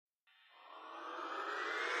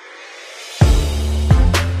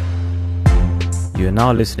You are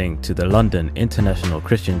now listening to the London International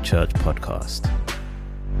Christian Church podcast.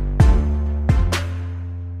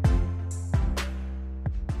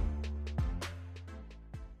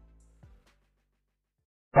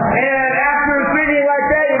 And after speaking like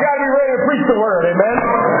that, you got to be ready to preach the word, amen?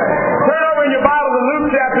 Turn over in your Bible to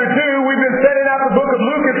Luke chapter 2. We've been studying out the book of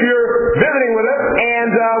Luke if you're visiting with us,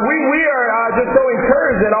 and we are just so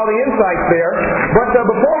encouraged at all the insights there. But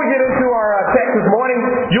before we get into our text this morning,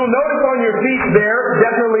 you'll notice on your seats there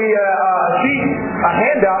definitely a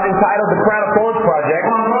handout entitled The Crown of Thorns Project.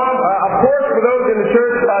 Of course, for those in the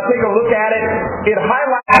church, take a look at it. It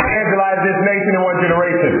highlights evangelize this nation in one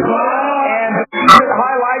generation. And it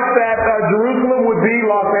highlights that Jerusalem would be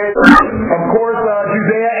Los Angeles. Of course,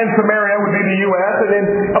 Judea and Samaria would be the U.S. And then,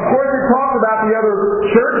 of course, it talks about the other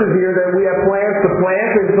churches here that we have plans to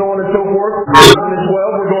plant and so on and so forth.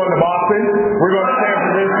 2012, we're going to Boston. We're going to San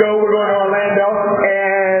Francisco. We're going to Orlando.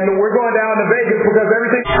 And we're going down to Vegas because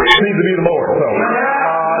everything needs to be the Lord. So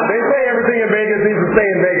they say everything in Vegas needs to stay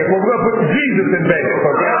in Vegas. Well, we're going to put Jesus in Vegas,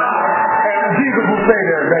 okay? And Jesus will stay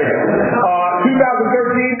there in Vegas.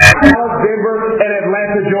 2013, Dallas, Denver, and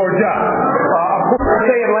Atlanta, Georgia. Of course, I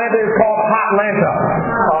say Atlanta is called Hot Atlanta.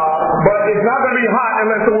 But it's not going to be hot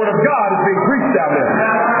unless the Word of God is being preached down there.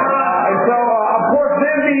 And so, of course,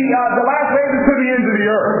 then the last phase is to the ends of the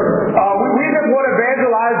earth. We just want to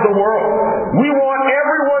evangelize the world. We want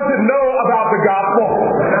everyone to know about the gospel.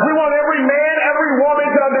 We want every man, every woman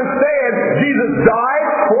to understand Jesus died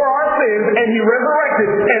for our sins and He resurrected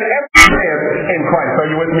and every man in Christ. Are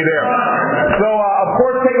you with me there? So, of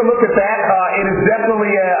course, take a look at that. It is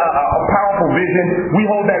definitely a powerful vision. We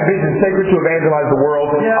hold that vision sacred to evangelize the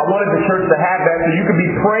world. I wanted the church to have that so you could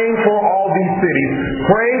be praying for all these cities,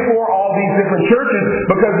 praying for all these different churches,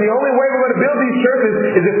 because the only way we're going to build these churches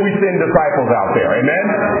is if we send disciples out there. Amen?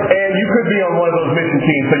 And you could be on one of those mission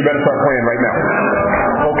teams, so you better start praying right now.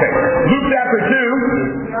 Okay. Luke chapter 2.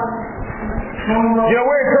 You know,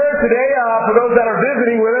 we're encouraged today, for those that are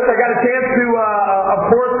visiting with us. I got a chance to, of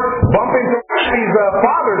course, bump into his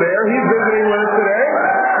father there. He's visiting with us today.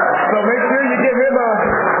 So make sure you give him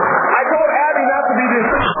I told Abby not to be this.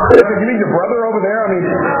 You mean your brother over there? I mean,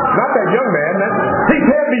 not that young man. He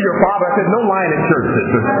can't be your father. I said, no lying in church,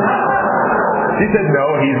 sister. She said, no,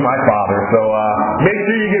 he's my father. So make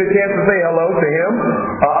sure you get a chance to say hello to him.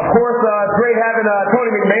 Of course, it's great having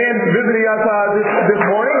Tony McMahon visiting us this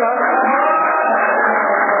morning.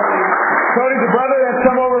 Tony's a brother that's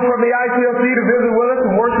come over from the ICLC to visit with us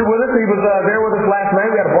and worship with us. He was there with us last night.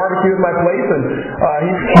 We had a barbecue at my place, and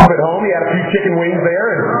he was at home. He had a few chicken wings there,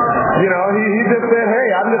 and he just said, "Hey,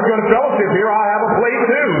 I'm just going to fellowship here. I'll have a plate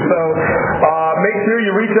too." So make sure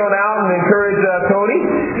you reach on out and encourage Tony.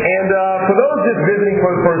 And for those just visiting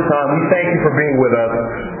for the first time, we thank you for being with us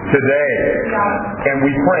today, and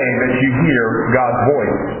we pray that you hear God's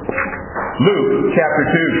voice. Luke chapter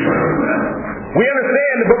 2. We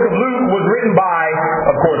understand the book of Luke was written by,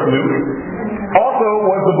 of course, Luke. Also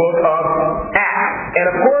was the book of Acts. And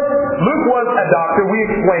of course, Luke was a doctor. We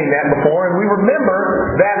explained that before. And we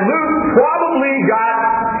remember that Luke probably got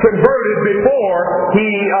converted before he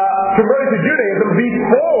converted to Judaism,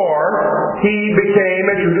 before he became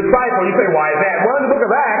a true disciple. You say, why is that? Well, in the book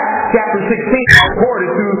of Acts, chapter 16, he's recorded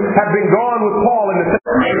to have been gone with Paul in the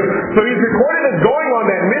seminary. So he's recorded as going on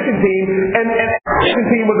that mission team, and that mission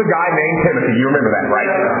team was a guy named Timothy. You remember that, right?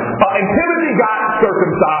 And Timothy got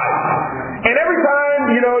circumcised. And every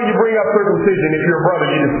time, you bring up circumcision, if you're a brother,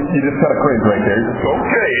 you just kind of cringe right there.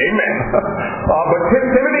 Okay, amen. But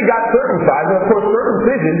Timothy got circumcised, and of course,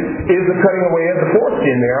 circumcision is the cutting away of the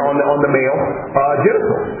foreskin there on the male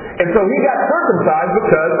genitals. And so he got circumcised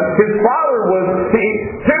because his father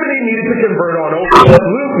Timothy needed to convert on over, but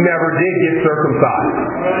Luke never did get circumcised.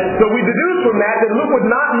 So we deduce from that Luke would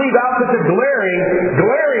not leave out such a glaring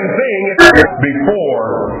thing before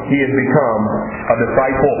he had become a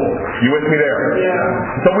disciple. You with me there?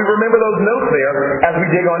 Yeah. So we remember those notes there as we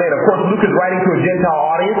dig on in. Of course, Luke is writing to a Gentile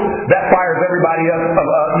audience. That fires everybody up,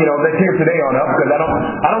 that's here today on up, because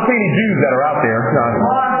I don't see any Jews that are out there.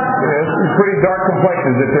 It's pretty dark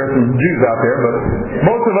complexions if there's some Jews out there, but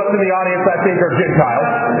most of us in the audience, I think, are Gentiles.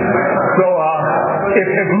 So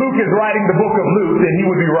if Luke is writing the book of Luke, then he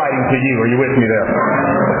would be writing to you. Are you with me there?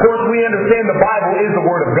 Of course, we understand the Bible is the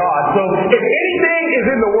Word of God. So if anything is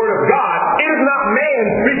in the Word of God, it is not man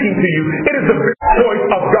speaking to you. It is the voice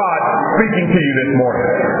of God speaking to you this morning.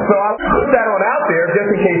 So I'll put that on out there just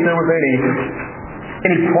in case there was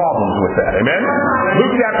any problems with that. Amen?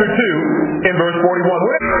 Luke chapter 2 in verse 41.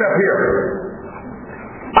 We're going to pick up here.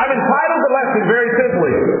 I've entitled the lesson very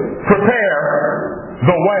simply, Prepare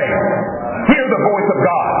the Way. Hear the voice of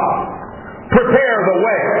God. prepare the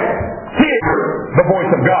way. Hear the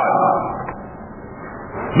voice of God.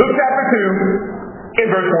 Luke chapter 2 in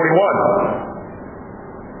verse 41.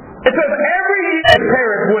 It says, every year his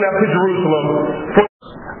parents went up to Jerusalem for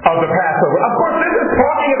of the Passover. Of course, this is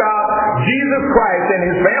talking about Jesus Christ and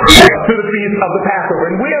his family to the feast of the Passover.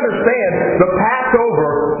 And we understand the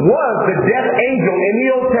Passover was the death angel in the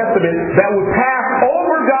Old Testament that would pass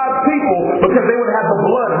over God's people because they would have the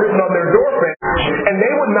blood written on their doorframe and they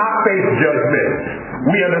would not face judgment.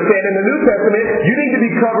 We understand in the New Testament, you need to be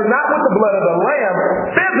covered not with the blood of the lamb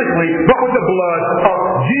physically, but with the blood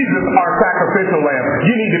of Jesus, our sacrificial lamb.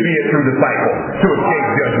 You need to be a true disciple to escape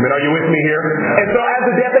judgment. Are you with me here? And so as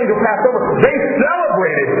the death angel passed over, they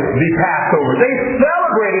celebrated the Passover. They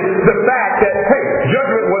celebrated the fact that, hey,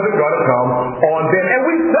 judgment wasn't going to come on them. And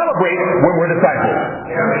we celebrate when we're disciples.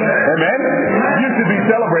 Amen? You should be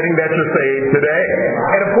celebrating that you're saved today.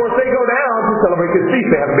 And of course, they go down to celebrate this feast.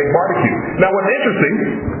 They have a big barbecue. Now, what's interesting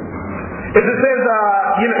is it says,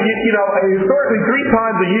 historically 3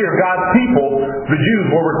 times a year, God's people, the Jews,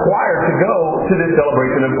 were required to go to this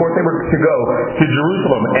celebration. And of course, they were to go to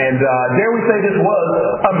Jerusalem. And dare we say this was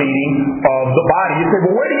a meeting of the body. You say,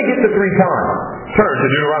 well, where do you get the 3 times? Turn to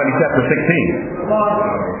Deuteronomy chapter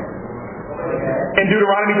 16. In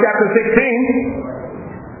Deuteronomy chapter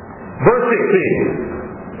 16, verse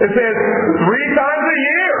 16, it says, 3 times a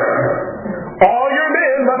year, all your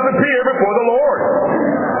men must appear before the Lord.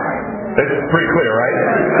 It's pretty clear, right?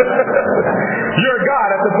 Your God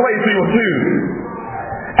at the place he will choose.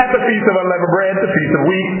 At the Feast of Unleavened Bread, the Feast of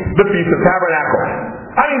Weeks, the Feast of Tabernacles.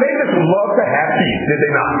 I mean, they just love to have feasts, did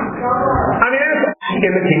they not? I mean, it's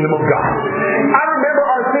in the kingdom of God. I remember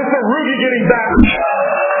our sister Ruby getting baptized.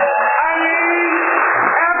 I mean,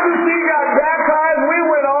 after she got baptized, we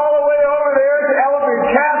went all the way over there to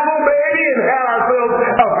Elephant Castle, baby, and had ourselves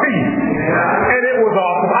a feast. And it was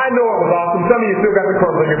awesome. I know it was awesome. Some of you still got the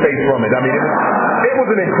crumbs on your face from it. I mean, it was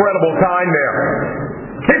an incredible time there.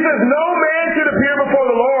 He says, no man should appear before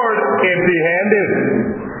the Lord empty-handed.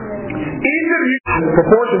 Each of you, in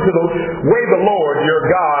proportion to the way the Lord, your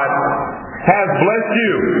God, has blessed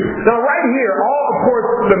you. Now, right here, of course,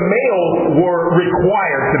 the males were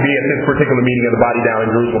required to be at this particular meeting of the body down in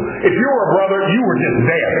Jerusalem. If you were a brother, you were just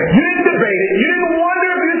there. You didn't debate it. You didn't wonder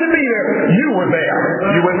if you should be there. You were there.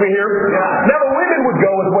 You with me here? Now, the women would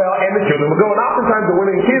go as well, and the children would go. And oftentimes, the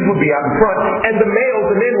women and kids would be out in front, and the males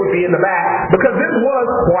and men would be in the back, because this was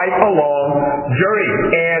quite a long journey.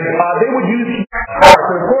 And they would use cars.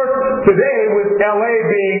 And of course, today, with LA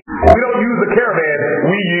being, we don't use a caravan,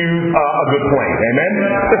 we use a good plane. Amen?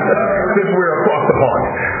 Since we're across the pond.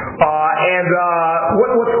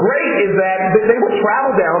 What's great is that they would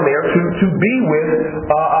travel down there to be with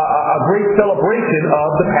a great celebration of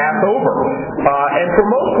the Passover. And for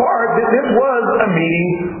most part, this was a meeting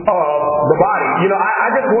of the body. You know, I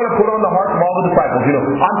just want to put on the hearts of all the disciples. You know,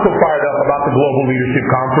 I'm so fired up about the Global Leadership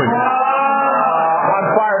Conference. I'm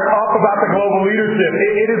fired up about the global leadership.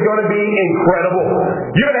 It is going to be incredible.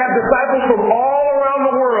 You're going to have disciples from all around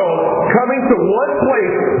the world coming to one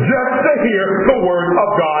place just to hear the word of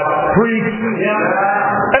God preached.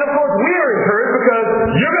 And of course, we are encouraged because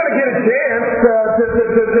you're going to get a chance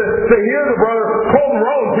to hear the brother Colton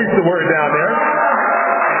Rowan preach the word down there.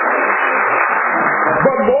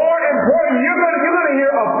 But more important, you're going to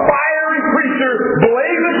hear a fiery preacher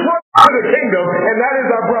blazing to the kingdom, and that is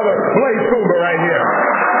our brother Blaze Coomber right here.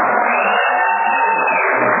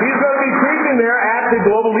 He's going to be preaching there at the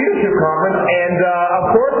Global Leadership Conference, and of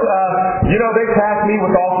course, they tasked me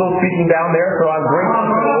with also speaking down there, so I'm grateful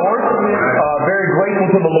to the Lord, very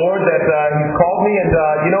grateful to the Lord that He's called me, and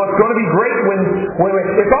it's going to be great when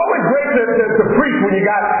it's always great to preach when you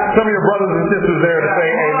got some of your brothers and sisters there to say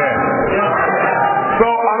amen. So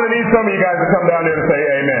I'm going to need some of you guys to come down there to say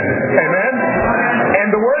amen. Amen? And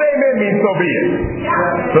the word amen means so be it.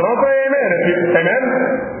 So don't say amen. Amen?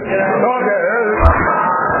 Okay.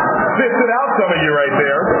 Spits it out, some of you right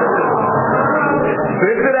there.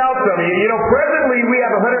 Spits it out, some of you. Presently we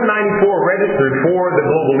have 194 registered for the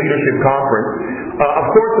Global Leadership Conference. Of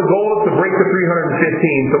course, the goal is to break to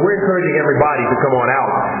 315, so we're encouraging everybody to come on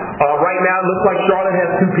out. Right now, it looks like Charlotte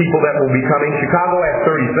has 2 people that will be coming. Chicago has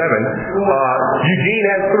 37. Eugene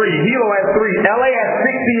has 3. Hilo has 3. LA has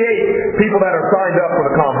 68 people that are signed up for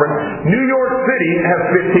the conference. New York City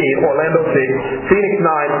has 15. Orlando 6. Phoenix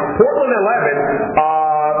 9. Portland 11.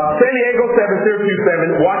 San Diego 7, Syracuse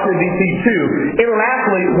 7, Washington D.C. 2.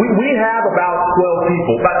 Internationally, we have about 12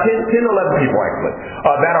 people, about 10, 11 people actually,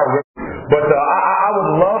 that are ready. But I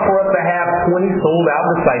would love for us to have 20 sold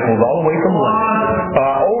out disciples all the way from London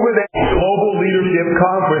over there. Global leadership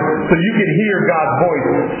conference so you can hear God's voice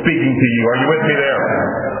speaking to you. Are you with me there?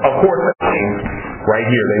 Of course, right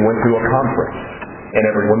here, they went to a conference, and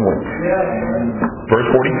everyone went. Verse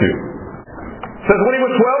 42 says, when he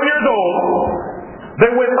was 12 years old,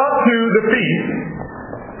 they went up to the feast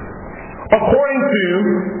according to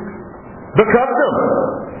the custom.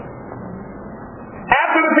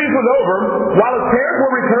 After the feast was over, while his parents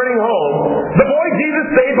were returning home, the boy Jesus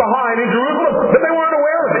stayed behind in Jerusalem, but they weren't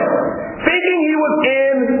aware of it. Thinking he was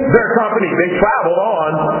in their company, they traveled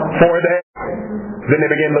on for a day. Then they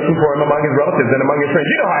began looking for him among his relatives and among his friends.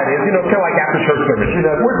 You know how it is. You know, it's kind of like after church service. You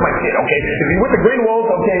know, where's my kid? Okay. Is he with the Greenwolves?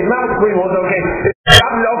 Okay. He's not with the Greenwolves. Okay.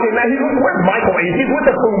 Okay. Now, where's Michael? He's with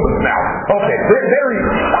the Pumbas now. Okay. There he is.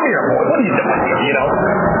 Come here, boy. What are you doing here? You know?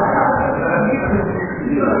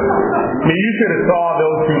 I mean, you should have saw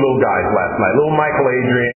those two little guys last night. Little Michael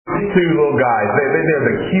Adrian. Two little guys. They're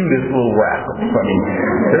the cutest little rascals. I mean,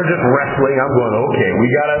 they're just wrestling. I'm going, okay, we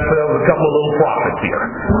got ourselves a couple of little prophets here.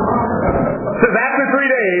 Says after 3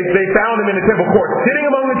 days, they found him in the temple court, sitting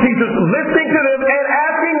among the teachers, listening to them and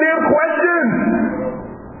asking them questions.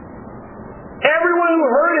 Everyone who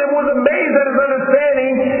heard him was amazed at his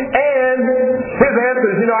understanding and his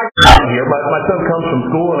answers. You know, I come here. My son comes from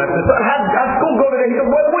school, and I said, son, how'd school go today? He said,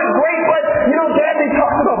 well, it went great, but, you know, Dad, they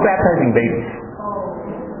talked about baptizing babies.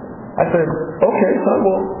 I said, okay, son,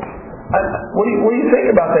 well, what do you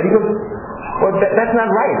think about that? He goes, well, that's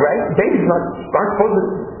not right? Babies aren't supposed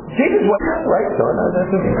to... Jesus was right, son.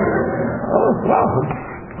 Oh, wow.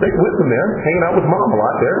 Big wisdom there. Hanging out with Mom a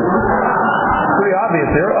lot there. Pretty obvious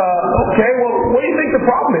there. Okay, well, what do you think the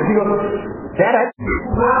problem is? He goes, Dad, man,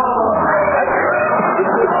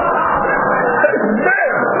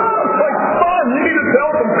 it's like fun. You need to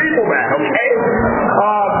tell some people that, okay?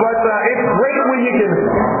 But it's great when you can...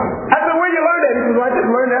 I said, where you learn that? He says, well, I just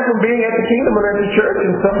learned that from being at the Kingdom and at the church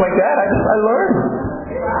and stuff like that. I learned.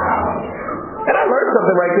 And I learned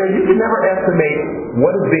something right there. You can never estimate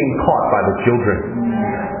what is being taught by the children.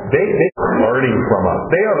 They're learning from us.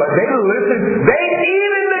 They listen.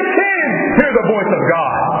 Even the kids hear the voice of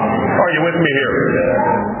God. Are you with me here?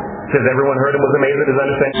 Says everyone heard him was amazed at his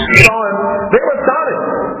understanding. They were astonished.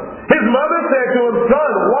 His mother said to him,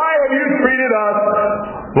 son, why have you treated us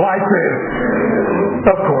like this?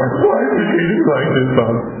 Of course. Why have you treated us like this,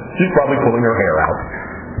 son? She's probably pulling her hair out.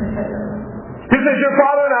 He says, your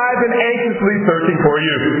father and I have been anxiously searching for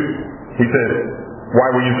you. He said, why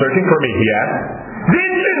were you searching for me? He asked.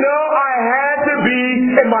 Didn't you know I had to be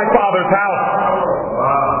in my father's house?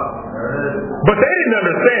 But they didn't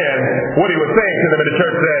understand what he was saying to them, and the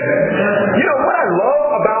church said, you know what I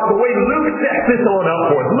love about the way Luke sets this on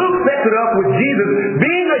up for us? Luke sets it up with Jesus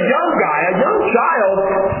being a young guy, a young child,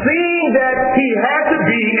 seeing that he had to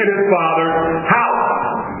be in his father's house.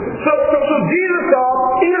 So Jesus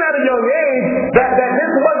saw, even at a young age, that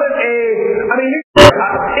this wasn't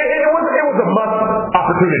it was a must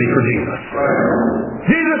opportunity for Jesus.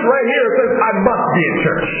 Jesus right here says, I must be in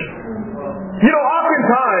church. You know,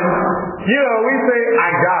 oftentimes, we say, I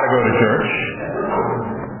gotta go to church.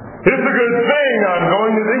 It's a good thing I'm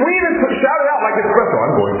going to... We even shout it out like it's special.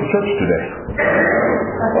 I'm going to church today.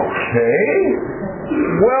 Okay.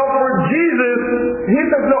 Well, for Jesus, he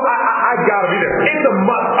says, no, I gotta be there. It's a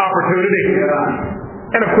must opportunity.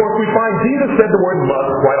 And of course, we find Jesus said the word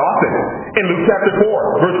must quite often. In Luke chapter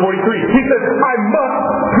 4, verse 43, he says, I must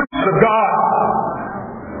preach the God.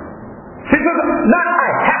 He says, not I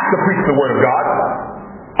have to preach the word of God.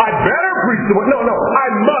 I better preach the word. No, I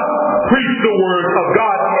must preach the word of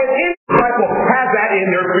God. And any disciple has that in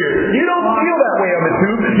their spirit. You don't feel that way on the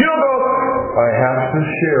tube. You don't go, I have to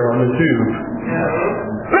share on the tube.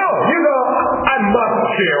 No, you go, I must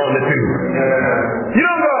share on the tube. You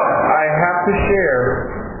don't go, I have to share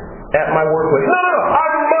at my workplace. No, I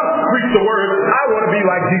must preach the word. I want to be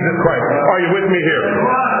like Jesus Christ. Are you with me here?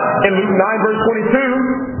 In Luke 9, verse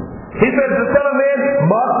 22, he says the Son of Man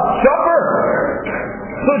must suffer.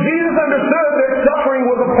 So Jesus understood that suffering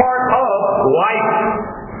was a part of life.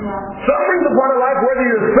 Suffering is a part of life whether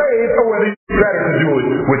you're saved or whether you're ready to do it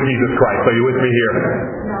with Jesus Christ. Are you with me here?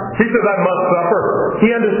 He says, I must suffer. He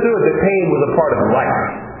understood that pain was a part of life.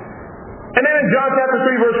 And then in John chapter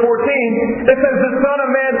 3, verse 14, it says the Son of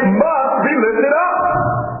Man must be lifted up.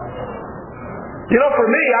 You know, for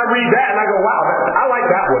me, I read that and I go, wow, I like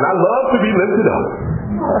that one. I love to be lifted up.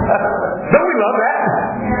 Don't we love that?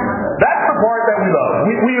 That's the part that we love.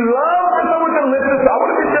 We love for someone to lift us up. I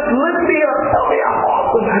want to just lift me up. Tell me I'm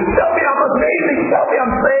awesome. Tell me I'm amazing. Tell me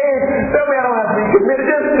I'm saved. Tell me I don't have to be committed.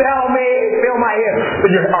 Just tell me. Feel my head.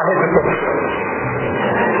 And our head just goes.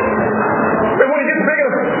 And when it gets big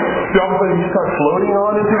enough, all of a sudden you start floating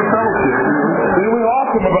on into the fellowship. Feeling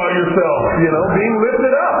awesome about yourself. being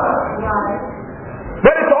lifted up.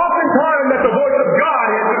 But it's oftentimes that the voice of God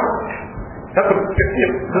is,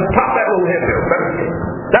 just pop that little head there.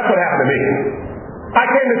 That's what happened to me. I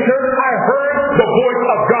came to church, I heard the voice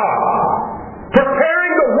of God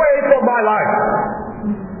preparing the way for my life.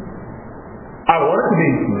 I wanted to be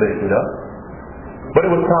lifted up, but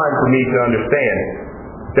it was time for me to understand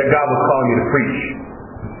that God was calling me to preach,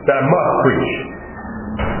 that I must preach.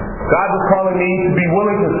 God was calling me to be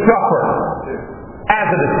willing to suffer as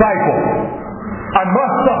a disciple. I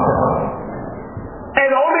must suffer.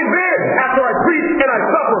 And only then, after I preach and I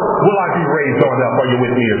suffer, will I be raised on up. Are you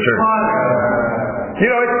with me, your church?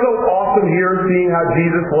 It's so awesome here seeing how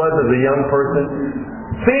Jesus was as a young person.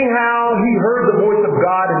 Seeing how he heard the voice of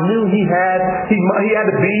God and knew he had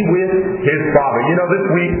to be with his Father. This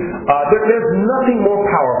week, there's nothing more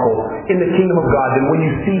powerful in the kingdom of God than when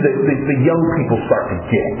you see the young people start to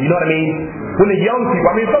get. You know what I mean? When the young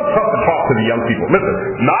people, it's so tough to talk to the young people. Listen,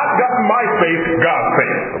 not got my faith, God's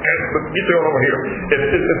faith. Okay? Get you over here.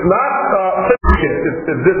 It's not,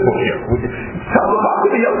 it's this book here. Tell them about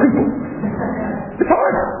the young people. It's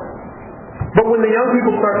hard. But when the young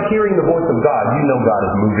people start hearing the voice of God, you know God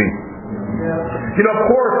is moving. Of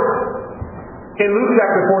course, in Luke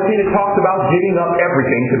chapter 14, it talks about giving up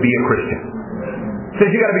everything to be a Christian. It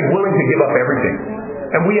says you got to be willing to give up everything.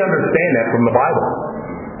 And we understand that from the Bible.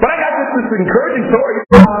 But I got this encouraging story.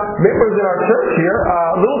 Members in our church here,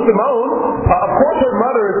 little Simone, of course her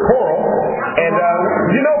mother is Coral. And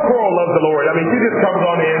Coral loves the Lord. She just comes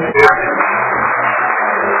on in.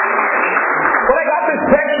 But I got this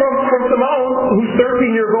text from Simone, who's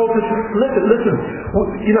 13 years old. Listen.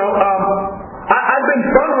 I've been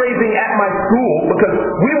fundraising at my school because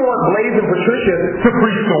we want Blaze and Patricia to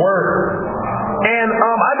preach the word. And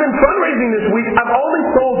I've been fundraising this week. I've only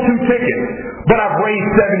sold 2 tickets, but I've raised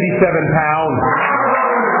 £77.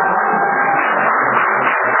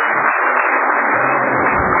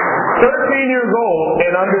 13 years old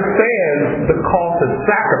and understands the cost of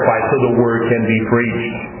sacrifice so the word can be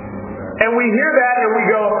preached. And we hear that and we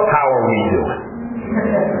go, how are we doing?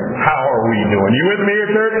 How are we doing? You with me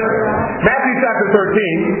here, church? Matthew chapter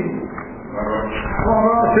 13.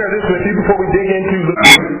 I'll share this with you before we dig into Luke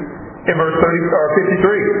in verse 53.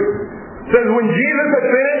 It says, when Jesus had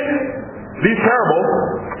finished these parables,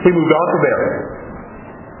 he moved on from there.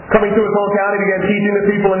 Coming to his hometown, he began teaching the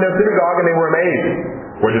people in their synagogue, and they were amazed.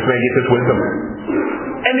 Where does man get this wisdom?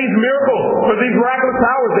 And these miracles, or these miraculous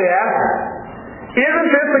powers, they asked, isn't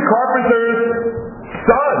this the carpenter's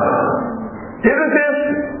son?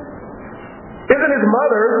 Isn't his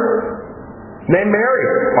mother named Mary?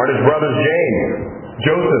 Aren't his brothers James,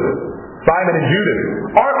 Joseph, Simon, and Judas?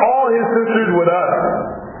 Aren't all his sisters with us?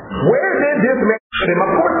 Where did this man get him?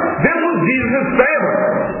 Of course, this was Jesus' family.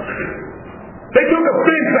 They took a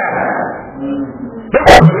big fast.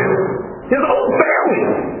 His own family.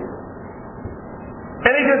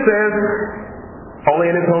 And he just says, only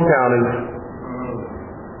in his hometown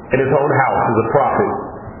in his own house is a prophet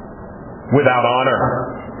without honor.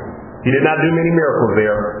 He did not do many miracles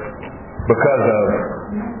there because of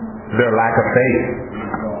their lack of faith.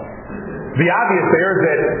 The obvious there is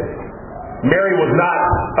that Mary was not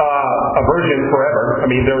a virgin forever.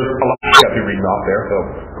 There was a lot of stuff you're reading off there, so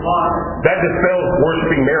that dispels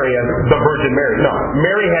worshiping Mary as the Virgin Mary. No,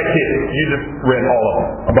 Mary had kids. You just read all of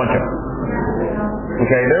them, a bunch of them.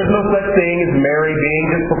 Okay, there's no such thing as Mary being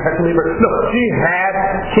just perpetually virgin. No, she had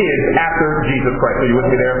kids after Jesus Christ. Are you with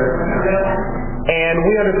me there? And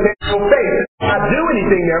we understand no faith. He did not do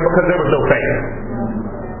anything there because there was no faith.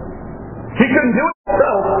 He couldn't do it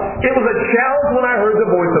himself. It was a challenge when I heard the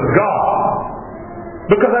voice of God.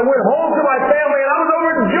 Because I went home to my family and I was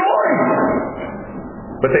overjoyed.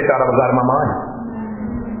 But they thought I was out of my mind.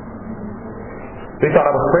 They thought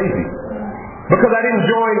I was crazy. Because I didn't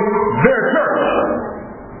join their church.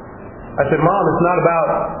 I said, Mom, it's not about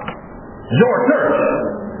your church.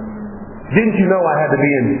 Didn't you know I had to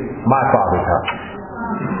be in my Father's house?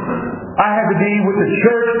 I had to be with the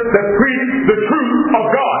church that preached the truth of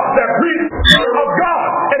God. That preached the truth of God.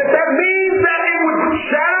 And if that means that it would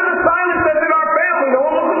shatter the silence that's in our family, no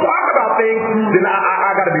one wants to talk about things, then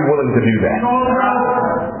I got to be willing to do that.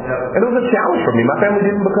 And it was a challenge for me. My family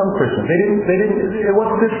didn't become Christians. It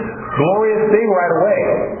wasn't this glorious thing right away.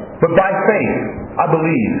 But by faith, I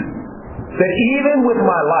believe that even with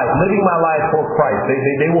my life, living my life for Christ,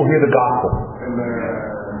 they will hear the gospel.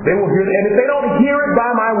 They will hear, and if they don't hear it by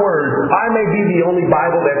my words, I may be the only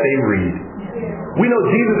Bible that they read. We know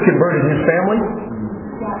Jesus converted his family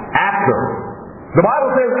after. The Bible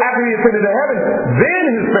says after he ascended to heaven, then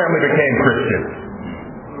his family became Christians.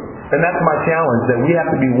 And that's my challenge, that we have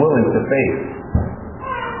to be willing to face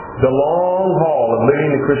the long haul of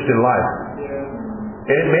living the Christian life.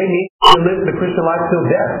 And it may mean to live the Christian life till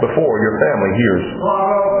death before your family hears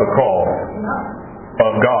the call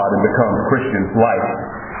of God and becomes Christians like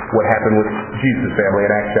what happened with Jesus' family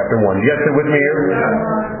in Acts chapter 1. You guys sit with me here?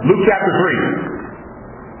 Luke chapter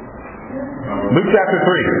 3. Luke chapter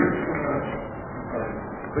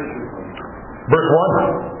 3. Verse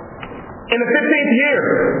 1. In the 15th year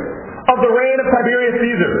of the reign of Tiberius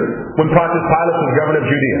Caesar, when Pontius Pilate was governor of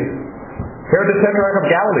Judea, Herod the Tetrarch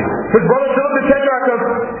of Galilee, his brother Philip the Tetrarch of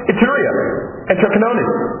Iturea and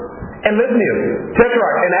Trachonitis, and Lysias,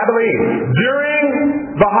 Tetrarch, and Abilene. During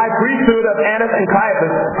the high priesthood of Annas and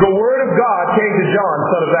Caiaphas, the word of God came to John,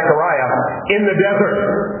 son of Zechariah, in the desert.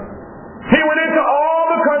 He went into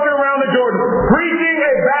all the country around the Jordan, preaching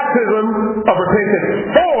a baptism of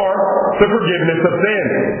repentance for the forgiveness of sin,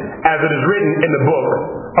 as it is written in the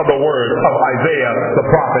book of the words of Isaiah the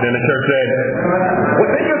prophet. And the church said,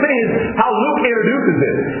 what's interesting is how Luke introduces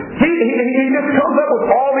this. He just comes up with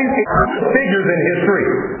all these figures in history.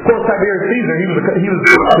 Of course, Tiberius Caesar, he was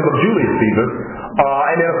the son of Julius Caesar.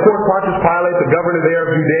 And then, of course, Pontius Pilate, the governor there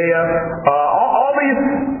of Judea. All these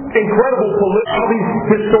incredible all these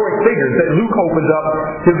historic figures that Luke opens up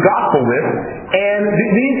his gospel with. And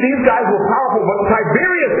these guys were powerful, but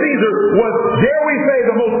Tiberius Caesar was, dare we say,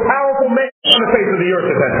 the most powerful man on the face of the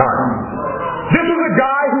earth at that time. This was a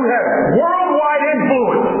guy who had worldwide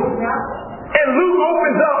influence. And Luke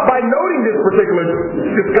opens up by noting this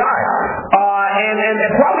guy. And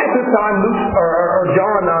probably at this time, Luke or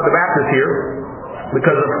John the Baptist here,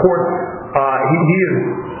 because of course he's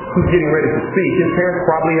getting ready to speak. His parents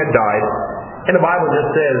probably had died, and the Bible just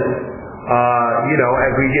says,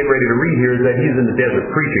 as we get ready to read here, is that he's in the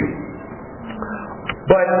desert preaching.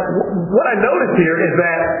 But what I notice here is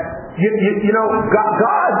that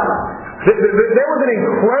God, there was an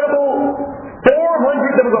incredible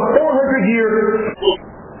 400 year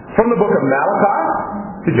from the book of Malachi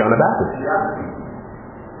to John the Baptist.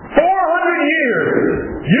 400 years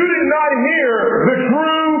you did not hear the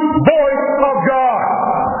true voice of God.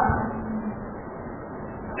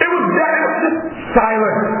 It was just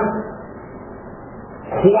silent,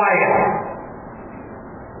 quiet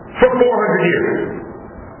for 400 years.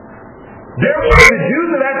 Therefore, the Jews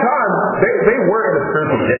at that time, they were in a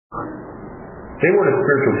spiritual desert. They were in a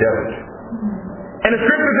spiritual desert. And the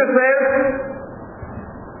scripture just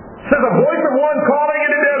says a voice of one calling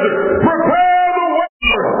in the desert, prepare the way.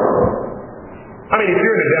 I mean, if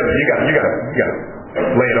you're in the desert, you gotta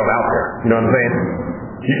lay it on out there. You know what I'm saying?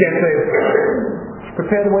 You can't say,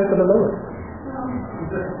 prepare the way for the Lord.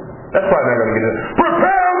 That's probably not going to get it.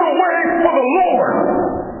 Prepare the way for the Lord.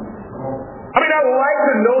 I mean, I'd like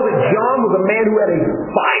to know that John was a man who had a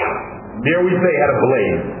fire. Dare we say, had a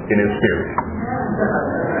blaze in his spirit.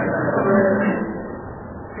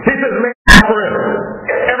 He says, man, for him.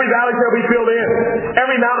 Every valley shall be filled in.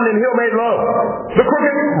 Every mountain and hill made low. The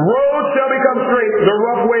crooked road shall become straight. The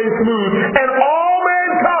rough way smooth. And all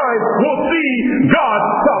mankind will see God's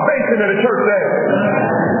salvation in the church day.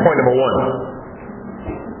 Point number one.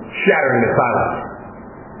 Shattering the silence.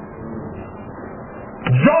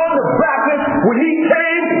 John the Baptist, when he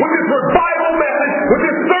came with his revival message, with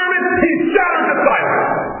his sermon, he shattered the silence.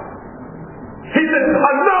 He said,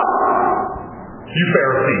 enough, you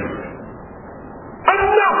Pharisees.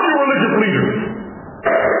 Enough, you religious leaders.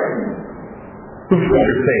 Who spoke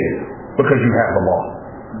your faith because you have the law.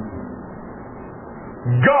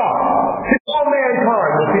 God, all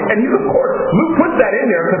mankind will see. And he's, of course, Luke puts that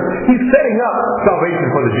in there because he's setting up salvation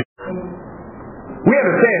for the Jews. We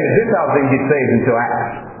understand the Gentiles didn't get saved until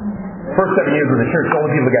Acts. First 7 years of the church, the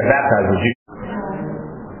only people that got baptized were Jews.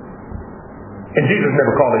 And Jesus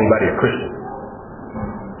never called anybody a Christian.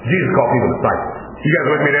 Jesus called people disciples. You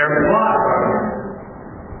guys with me there?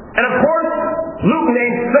 And of course, Luke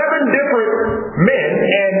named 7 different men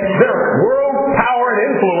and their world, power,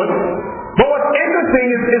 and influence. But what's interesting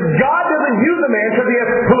is God doesn't use a man because he has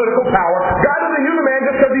political power. God doesn't use a man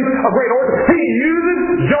just because he's a great orator. He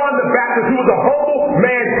uses John the Baptist, who was a humble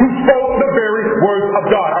man who spoke the very words of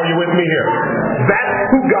God. Are you with me here?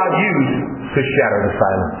 That's who God used to shatter the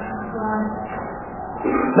silence.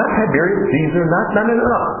 Not Tiberius Caesar,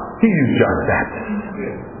 no. He used John the Baptist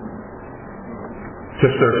to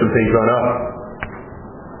stir some things on up.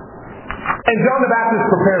 And John the Baptist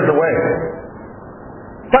prepares the way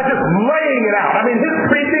by just laying it out. I mean, his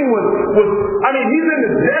preaching was he's in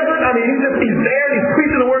the desert. I mean, he's there, he's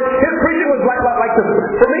preaching the word. His preaching was like this.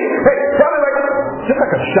 For me, probably just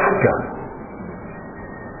like a shotgun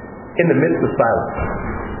in the midst of silence.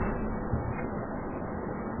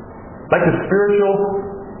 Like the spiritual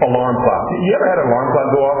alarm clock. You ever had an alarm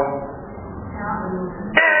clock go off?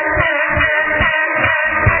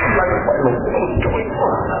 what in the world is going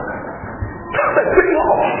on? Turn that thing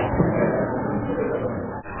off.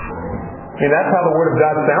 And that's how the Word of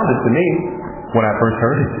God sounded to me when I first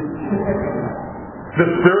heard it. The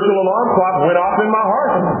spiritual alarm clock went off in my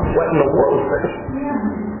heart. What in the world is this?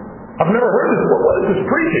 I've never heard this. What is this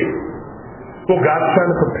preaching? Well, God's trying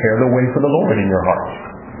to prepare the way for the Lord in your heart.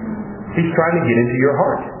 He's trying to get into your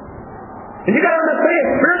heart. And you got to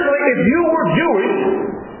understand, spiritually, if you were Jewish,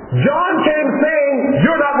 John came saying,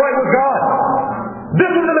 you're not right with God.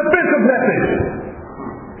 This is an offensive message.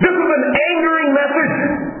 This is an angering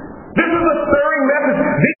message. This is a stirring message.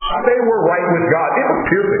 They were right with God. It was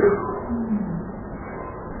piercing.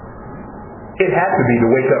 It had to be to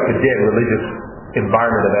wake up the dead religious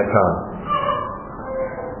environment of that time.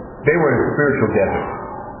 They were in a spiritual desert.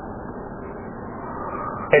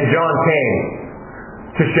 And John came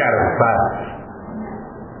to shatter the silence.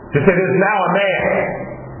 To say there's now a man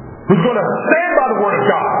who's going to stand by the Word of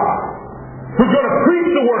God, who's going to preach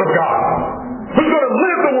the Word of God, who's going to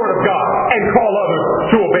live the Word of God and call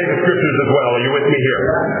others to obey the Scriptures as well. Are you with me here?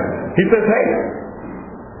 He says, hey,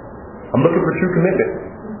 I'm looking for true commitment,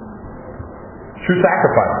 true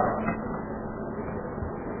sacrifice.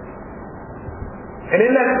 And in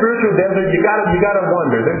that spiritual desert, you gotta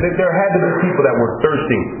wonder. There had to be people that were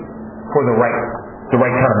thirsty for the right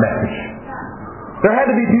kind of message. There had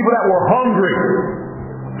to be people that were hungry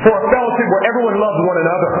for a fellowship where everyone loved one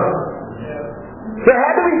another. There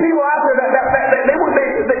had to be people out there that they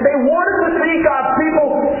wanted to see God's people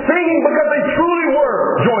singing because they truly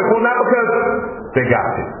were joyful, not because they got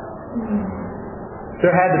to.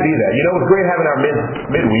 There had to be that. You know, it was great having our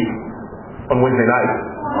midweek on Wednesday night.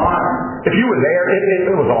 If you were there,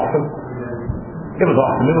 it was awesome. It was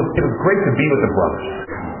awesome. It was great to be with the brothers.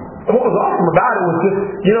 And what was awesome about it was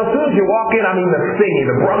just, you know, as soon as you walk in, I mean, the singing.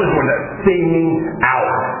 The brothers were singing out.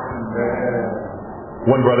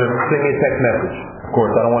 One brother singing a text message. Of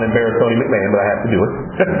course, I don't want to embarrass Tony McMahon, but I have to do it.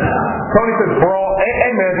 Tony says,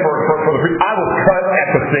 amen for the preach. I was cut at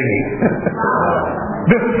the singing.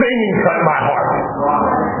 The singing cut my heart.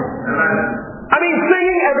 I mean,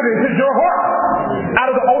 singing evidences your heart. Out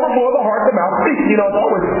of the overflow of the heart, the mouth speaks. You know, it's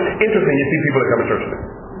always interesting. You see people that come to church today.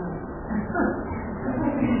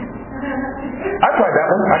 I tried that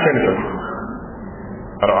one. I came to church.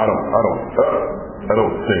 I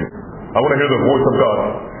don't sing. I want to hear the voice of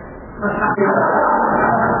God.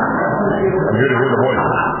 I'm here to hear the voice.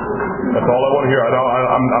 That's all I want to hear.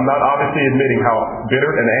 I'm not obviously admitting how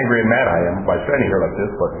bitter and angry and mad I am by standing here like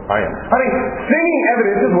this, but I am. I mean, singing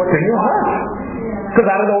evidences what's in your heart. Because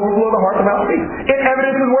out of the overflow of the heart, the mouth speaks. It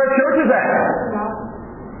evidences where a church is at.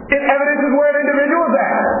 It evidences where an individual is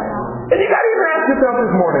at. And you got to even ask yourself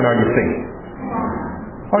this morning, are you singing?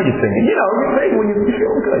 Are you singing? You know, you sing when you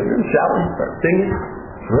feel good. You're in the shower, you start singing.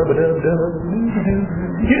 You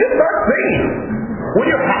just start singing when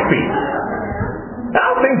you're happy. I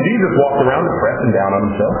don't think Jesus walked around depressed and down on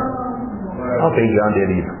himself. I don't think John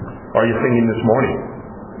did either. Are you singing this morning?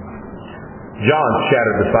 John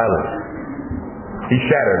shattered the silence. He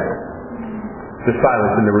shattered the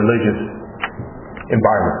silence in the religious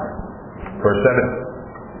environment. Verse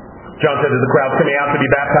 7. John said to the crowd coming out to be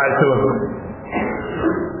baptized to him,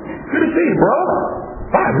 good to see you, bro.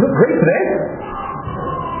 Wow, you look great today.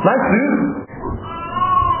 Nice dude.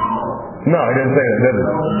 No, he didn't say that, did he?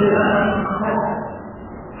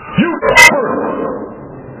 You cowards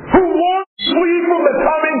who want to flee from the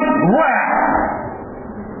coming wrath.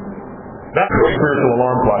 That's the spiritual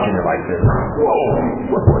alarm clock in your life is. Whoa,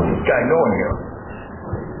 where's this guy going here?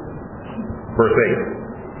 Verse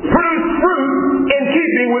 8. Produce fruit in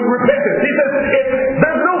keeping with repentance. He says, if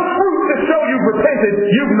there's no fruit to show you've repented,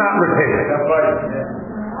 you've not repented.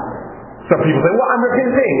 Some people say, well, I'm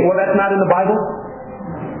repenting. Well, that's not in the Bible.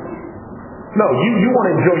 No, you want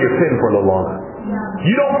to enjoy your sin for a little longer.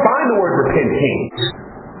 You don't find the word repenting.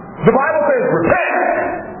 The Bible says repent.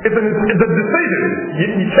 It's a decision.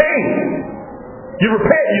 You change. You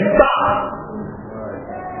repent. You stop.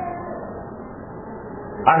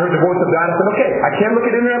 I heard the voice of God and said, okay, I can't look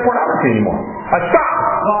at internet pornography anymore. I stop.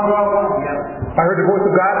 I heard the voice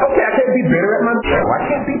of God, okay, I can't be bitter at my show. I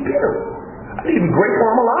can't be bitter. I need to be grateful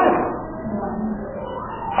I'm alive.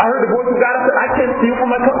 I heard the voice of God and said, I can't steal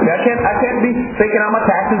from my company. I can't be taking out my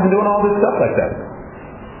taxes and doing all this stuff like that.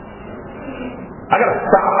 I gotta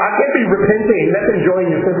stop. I can't be repenting. That's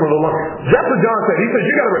enjoying your sin for a little longer. That's what John said. He says,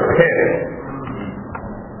 you gotta repent.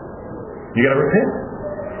 You gotta repent.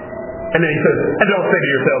 And then he says, and don't say to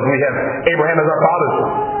yourselves, we have Abraham as our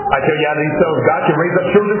father. I tell you, out of these stones, God can raise up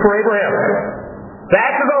children for Abraham. The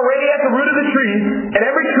axe is already at the root of the tree, and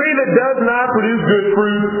every tree that does not produce good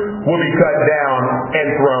fruit will be cut down and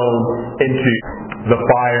thrown into the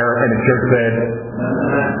fire. And the church said,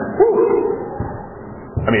 whew.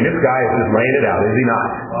 I mean, this guy is just laying it out, is he not?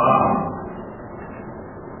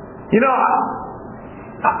 You know,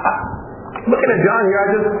 looking at John here,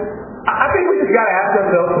 I think we just got to ask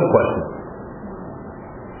ourselves some questions.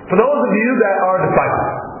 For those of you that are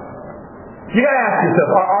disciples, you got to ask yourself,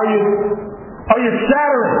 are you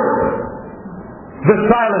shattering the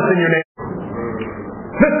silence in your neighborhood?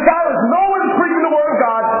 The silence, no one's preaching the Word of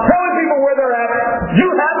God, telling people where they're at. You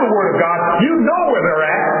have the Word of God, you know where they're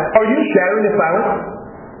at. Are you shattering the silence?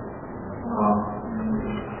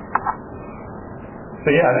 So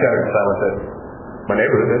yeah, I shattered the silence at my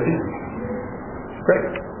neighborhood, that's easy. It's great.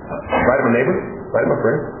 Right at my neighbor, right at my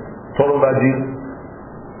friend. Told them about Jesus.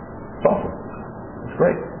 It's awesome. It's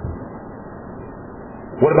great.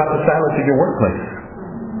 What about the silence in your workplace?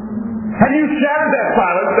 Have you shattered that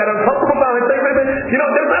silence, that uncomfortable silence? You know,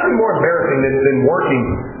 there's nothing more embarrassing than working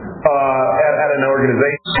at an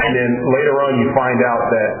organization, and then later on you find out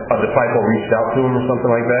that a disciple reached out to him or something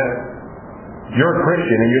like that. You're a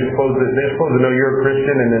Christian, and they're supposed to know you're a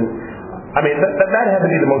Christian, and then, I mean, that had to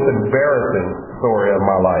be the most embarrassing story of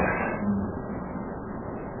my life.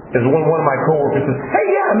 Is when one of my coworkers says, "Hey,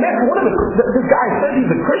 yeah, I met this guy says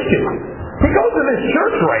he's a Christian. He goes to this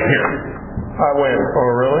church right here." I went, "Oh,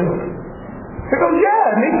 really?" He goes,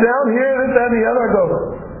 "Yeah, and he's down here, this, that, and the other." I go,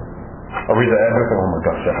 I'll read the address. Oh my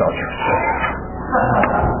gosh, that's our church.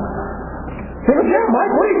 He goes, "Yeah,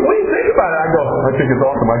 Mike, what do you think about it?" I go, "I think it's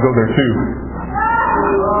awesome. I go there too."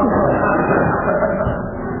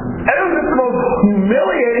 And it was just the most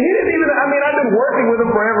humiliating. He didn't even, I mean, I've been working with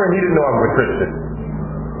him forever and he didn't know I was a Christian.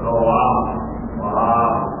 Oh, wow.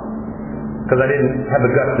 Wow. Because I didn't have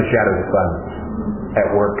the guts to shatter the silence at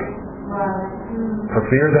work. For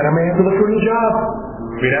fear that I may have to look for a new job.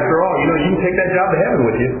 I mean, after all, you know, you can take that job to heaven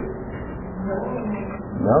with you.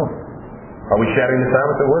 No. Are we shattering the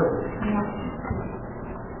silence at work?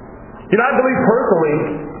 You know, I believe personally,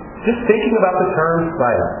 just thinking about the term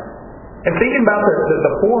silence, and thinking about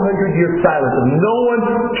the 400-year silence of no one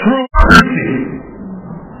truly preaching,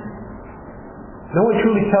 no one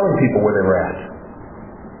truly telling people where they were at,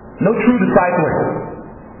 no true discipling,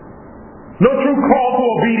 no true call to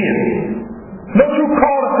obedience, no true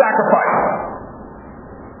call to sacrifice.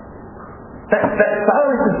 That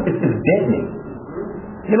silence is deadening.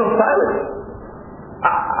 You know, silence.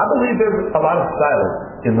 I believe there's a lot of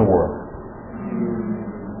silence in the world.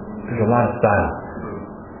 There's a lot of silence.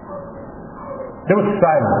 There was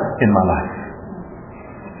silence in my life.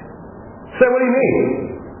 Say, what do you mean?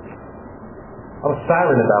 I was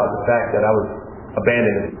silent about the fact that I was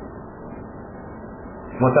abandoned.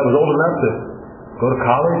 Once I was old enough to go to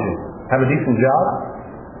college and have a decent job,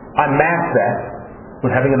 I masked that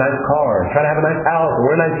with having a nice car, trying to have a nice house, or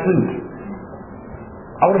wear a nice suit.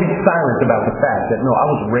 I want to be silent about the fact that, no, I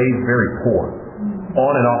was raised very poor,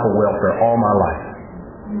 on and off of welfare all my life.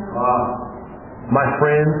 My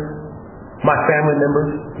friends, my family members,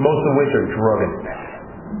 most of which are drug addicts.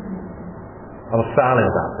 I was silent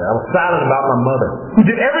about that. I was silent about my mother, who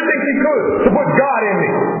did everything she could to put God in me.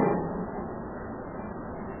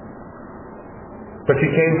 But she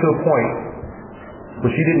came to a point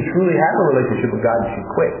where she didn't truly have a relationship with God and she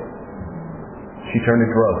quit. She turned to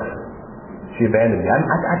drugs. She abandoned me.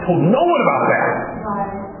 I told no one about that.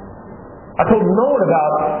 I told no one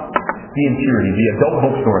about the Impurity, the adult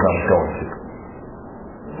bookstore I was going to.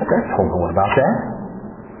 I told no one about that.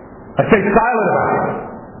 I stayed silent about it.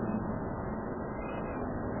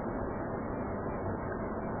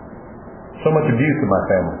 So much abuse in my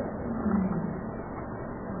family.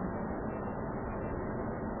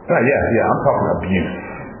 Yeah, I'm talking abuse.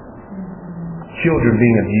 Children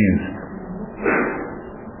being abused.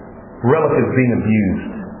 Relatives being abused.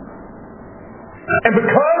 And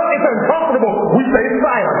because it's uncomfortable, we stay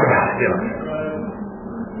silent about it.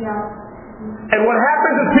 And what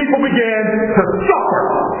happens is people began to suffer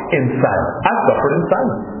in silence. I suffered in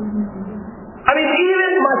silence. I mean, even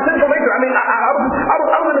my sinful nature. I mean, I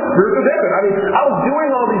was in a spiritual desert. I mean, I was doing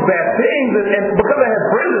all these bad things, and because I had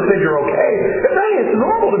friends that said you're okay, it's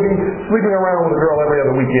normal to be sleeping around with a girl every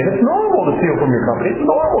other weekend. It's normal to steal from your company. It's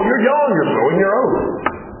normal. You're young. You're sowing your oats.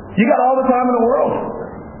 You got all the time in the world.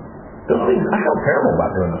 Those things, I felt terrible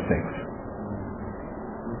about doing those things.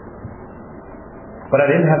 But I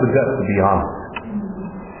didn't have the guts to be honest,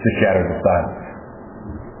 to shatter the silence.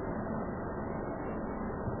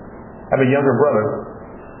 I have a younger brother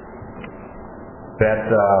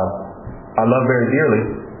that I love very dearly.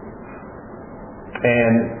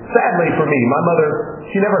 And sadly for me, my mother,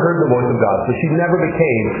 She never heard the voice of God, so she never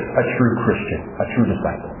became a true Christian, a true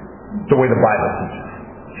disciple, the way the Bible teaches.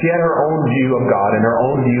 She had her own view of God and her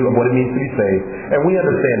own view of what it means to be saved, and we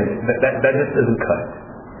understand that just doesn't cut it.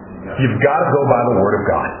 You've got to go by the Word of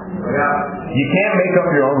God. You can't make up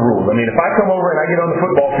your own rules. I mean, if I come over and I get on the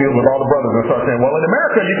football field with all the brothers and start saying, well, in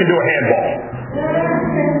America you can do a handball.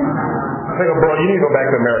 I think, oh, bro, you need to go back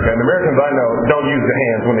to America. And the Americans I know don't use their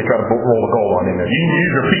hands when they try to roll a goal on in there. You can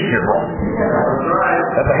use your feet here, bro.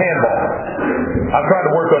 That's a handball. I've tried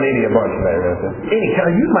to work on any a bunch there. Can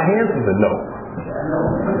I use my hands? I said, no.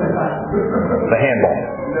 It's a handball.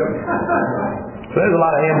 So there's a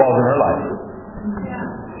lot of handballs in her life.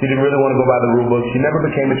 She didn't really want to go by the rule book. She never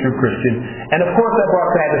became a true Christian. And of course that brought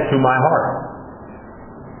sadness to my heart.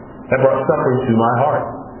 That brought suffering to my heart.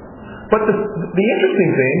 But the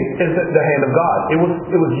interesting thing is that the hand of God.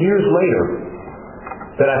 It was years later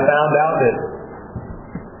that I found out that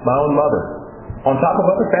my own mother, on top of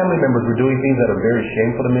other family members, were doing things that are very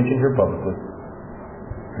shameful to mention here publicly.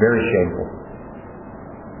 Very shameful.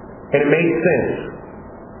 And it made sense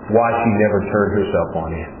why she never turned herself on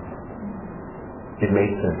in. It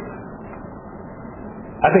made sense.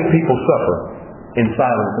 I think people suffer in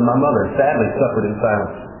silence, and my mother sadly suffered in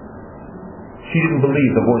silence. She didn't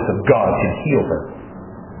believe the voice of God could heal her.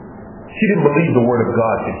 She didn't believe the Word of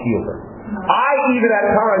God could heal her. I even at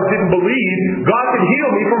times didn't believe God could heal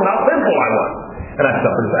me from how sinful I was. And I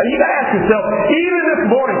suffered. And you got to ask yourself, even this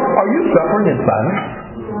morning, are you suffering in silence?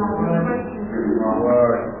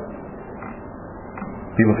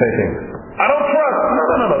 People say things. I don't trust.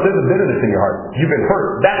 No. There's a bitterness in your heart. You've been hurt.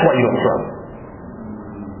 That's why you don't trust.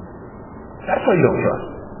 That's why you don't trust.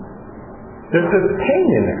 There's pain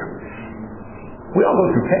in there. We all go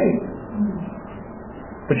through pain.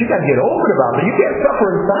 But you got to get over it about it. You can't suffer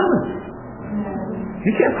in silence.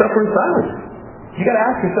 You can't suffer in silence. You got to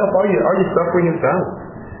ask yourself, are you suffering in silence?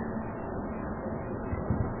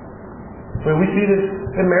 I mean, we see this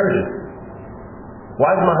in marriages.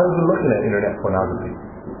 Why is my husband looking at internet pornography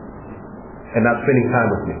and not spending time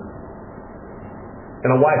with me? And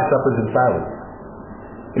a wife suffers in silence.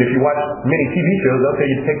 And if you watch many TV shows, they'll tell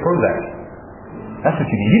you to take Prozac. That's what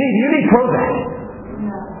you need. You need Prozac.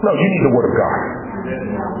 No, you need the Word of God.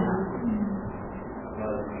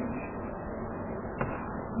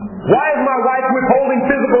 Why is my wife withholding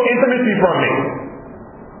physical intimacy from me?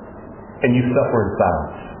 And you suffer in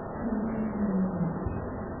silence.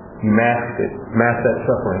 You mask that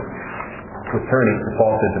suffering with turning to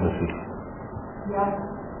false intimacy.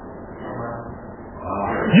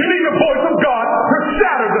 You need the voice of God to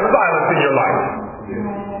shatter the silence in your life.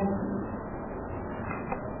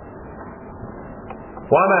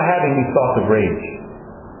 Why am I having these thoughts of rage?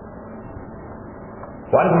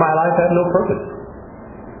 Why does my life have no purpose?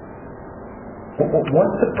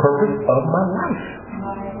 What's the purpose of my life?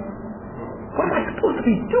 What am I supposed to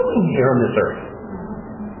be doing here on this earth?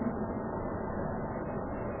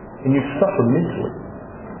 And you suffer mentally.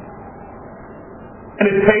 And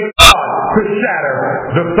it takes God to shatter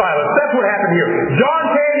the silence. That's what happened here. John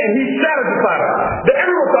came and he shattered the silence.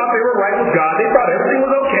 Everyone thought they were right with God. They thought everything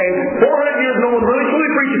was okay. 400 years no one really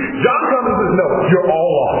truly preached. John comes and says, no, you're all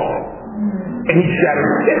lost. And he shattered.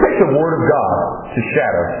 It takes the Word of God to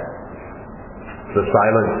shatter the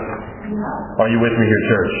silence. Are you with me here,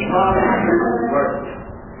 church?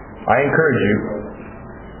 I encourage you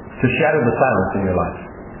to shatter the silence in your life.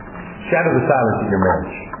 Shatter the silence in your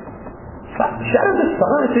marriage. Shatter the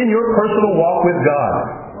silence in your personal walk with God.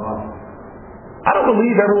 I don't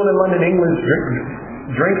believe everyone in London, England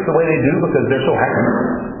drinks the way they do because they're so happy.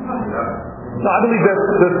 No, I believe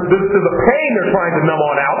there's a pain they're trying to numb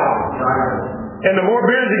on out. And the more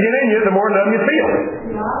beers you get in you, the more numb you feel.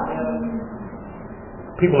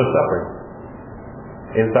 People are suffering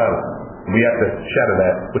in silence. We have to shatter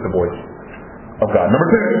that with the voice of God. Number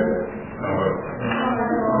 2.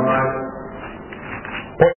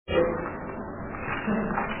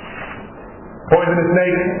 Poisonous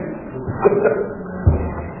snake.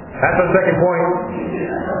 That's the second point.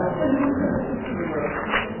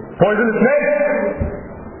 Poisonous snake.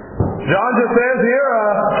 John just says here,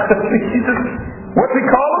 what's he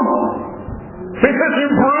call him? He says, you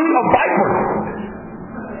brood of vipers.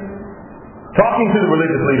 Talking to the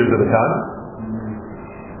religious leaders of the time.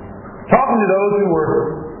 Talking to those who were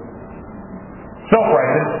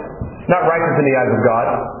self-righteous, not righteous in the eyes of God.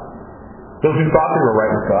 Those who thought they were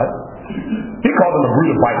right with God. He called them a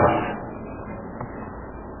brood of vipers.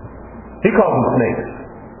 He called them snakes.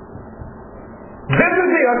 This is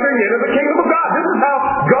the ushering in of the kingdom of God. This is how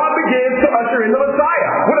God begins to usher in the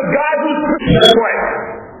Messiah. With a guy who's preaching this way.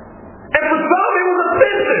 And for some it was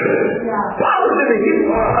offensive. Why was it that he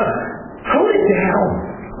totally down.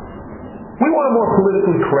 We want a more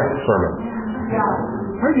politically correct sermon.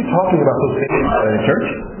 Why are you talking about those things in the church?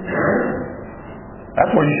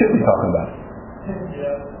 That's where you should be talking about.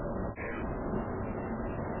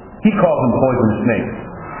 He calls them poisonous snakes.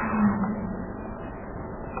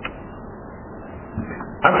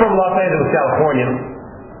 I'm from Los Angeles, California.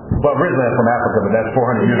 Well, originally I'm from Africa, but that's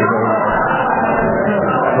 400 years ago.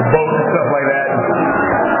 The boats and stuff like that.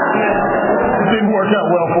 It didn't work out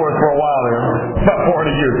well for us for a while there. About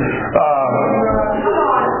 400 years.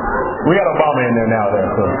 We got Obama in there now, so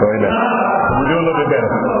we're doing a little bit better.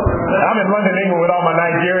 I'm in London, England with all my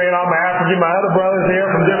Nigerian, all my African, my other brothers here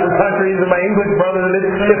from different countries, and my English brothers, and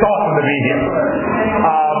it's awesome to be here.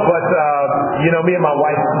 But me and my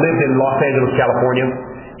wife lived in Los Angeles, California.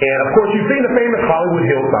 And of course, you've seen the famous Hollywood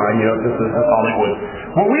Hill sign, this is Hollywood.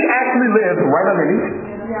 Well, we actually lived right underneath it.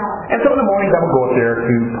 And so in the mornings I would go up there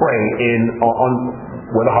to pray on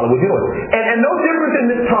where the Hollywood Hill is. And no difference in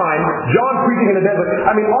this time, John preaching in the desert.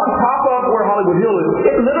 I mean, on top of where Hollywood Hill is,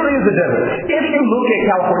 it literally is a desert. If you look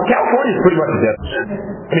at California is pretty much a desert.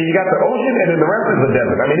 I mean, you got the ocean and then the rest is a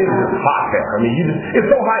desert. I mean, it's just hot there. I mean, it's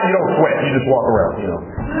so hot you don't sweat. You just walk around,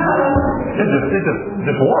 It's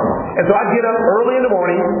just warm. And so I get up early in the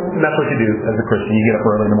morning, and that's what you do as a Christian. You get up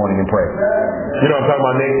early in the morning and pray. You know what I'm talking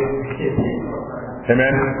about, Nick?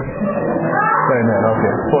 Amen? Amen,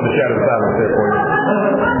 okay. Pull the shadow of silence there for you.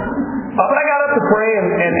 But I got up to pray,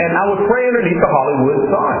 and I would pray underneath the Hollywood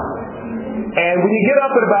sign. And when you get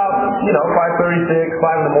up at about, 5:36,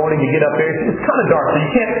 5 in the morning, you get up there, it's kind of dark, so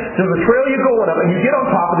you can't, there's a trail you're going up, and you get on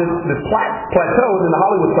top of this plateau in the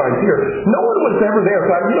Hollywood signs here. No one was ever there,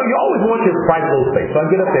 so you always want your private little space. So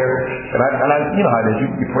I get up there, and I you know how it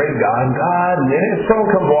is, you pray to God, and then if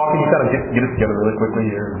someone comes walking, you kind of get it together really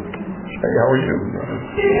quickly here. Hey, how are you?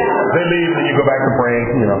 They leave and you go back to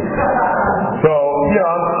praying, So,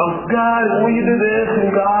 I'm God, will you do this?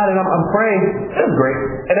 And God, and I'm praying. It was great.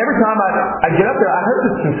 And every time I get up there, I heard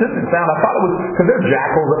this consistent sound. I thought it was, because there are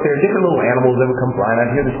jackals up there, different little animals that would come flying.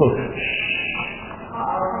 I'd hear this little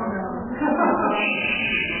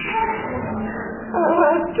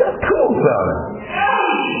just cool sounding.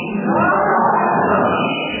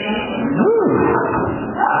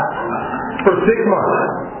 For 6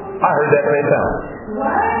 months. I heard that many times.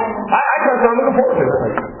 I started looking forward to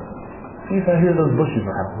it. See if I hear those bushes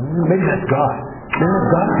around. Maybe that's God. Maybe that's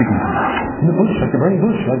God speaking to me. In the bush, like the burning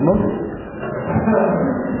bush, like Moses.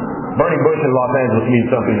 Burning bush in Los Angeles means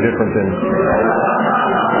something different than...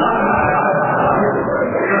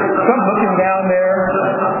 So I'm looking down there.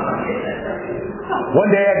 One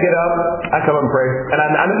day I get up, I come up and pray. And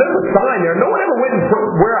there's a sign there. No one ever went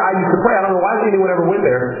where I used to pray. I don't know why anyone ever went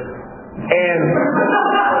there. And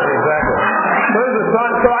exactly. So there's a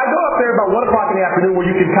sign. So I go up there about 1 o'clock in the afternoon where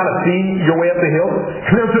you can kind of see your way up the hill.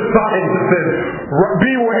 And there's a sign that says,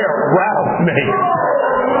 "Beware, rattlesnake."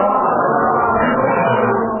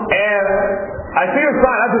 And I see the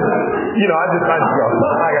sign. I just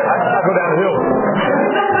go down the hill.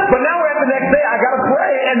 But now we're at the next day. I got to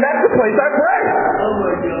pray, and that's the place I pray.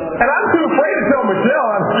 And I'm too afraid to tell Michelle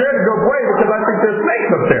I'm scared to go pray because I think there's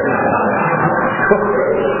snakes up there.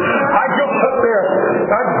 I go up there.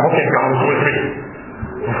 Okay, God was with me.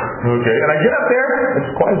 Okay, and I get up there.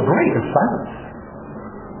 It's quite great. It's silence.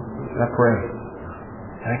 And I pray.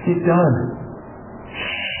 And I keep going.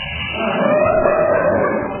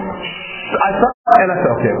 I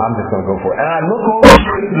said, okay, I'm just going to go for it. And I look over,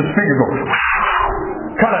 this figure goes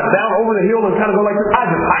kind of down over the hill and kind of go like this. I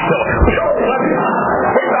just hightail.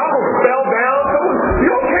 I almost fell down.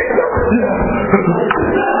 You okay, sir? Yeah.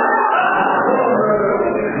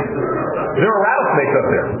 There are rattlesnakes up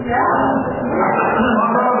there.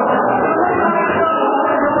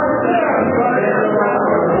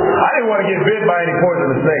 I didn't want to get bit by any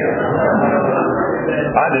poisonous snakes.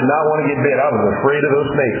 I did not want to get bit. I was afraid of those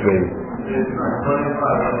snakes, baby.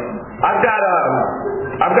 I've got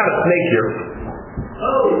a snake here.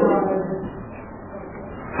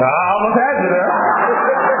 I almost had you there.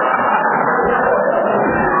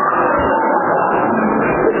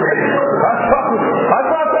 I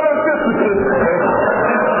thought that was just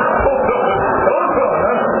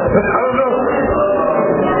I don't know.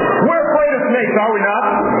 We're afraid of snakes, are we not?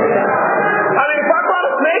 I mean, if I brought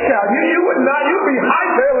a snake out, you would not. You'd be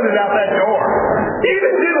hightailing it out that door.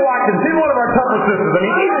 Even Jen Watkins, she's one of our tougher sisters. I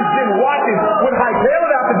mean, even Jen Watkins would hightail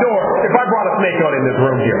it out the door if I brought a snake out in this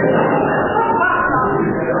room here.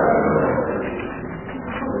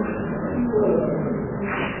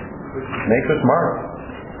 Snakes are smart.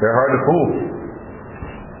 They're hard to fool.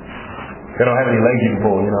 They don't have any legs you can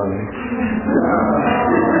pull, you know what I mean?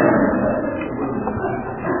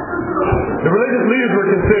 The religious leaders were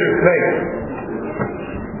considered snakes.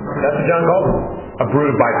 That's what John called them. A brood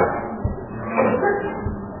of vipers.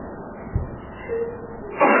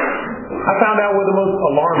 I found out where the most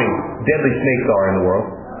alarming, deadly snakes are in the world.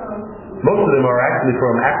 Most of them are actually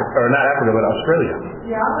from Africa, or not Africa, but Australia.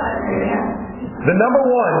 The number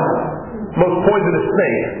one most poisonous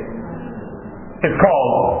snake is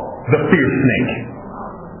called the fierce snake.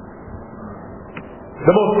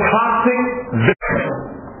 The most toxic victim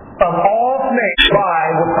of all snakes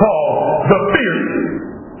was called the fierce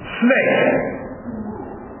snake.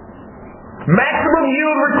 Maximum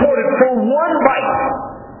yield recorded for one bite,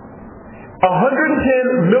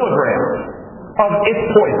 110 milligrams of its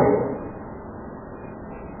poison.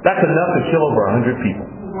 That's enough to kill over 100 people.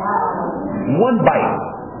 One bite,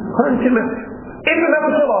 110 milligrams. It's enough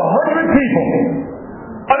to kill 100 people.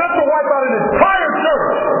 Enough to wipe out an entire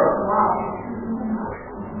church.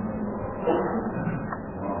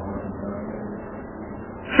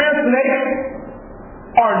 Fierce snakes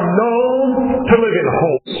are known to live in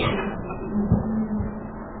holes.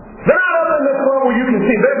 They're not up in this world where you can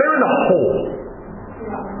see. They're in a hole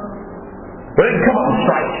where they can come up and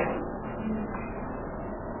strike.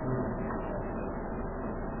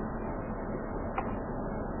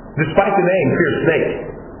 Despite the name, fierce snake,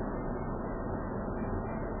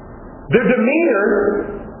 their demeanor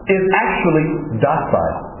is actually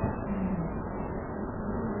docile.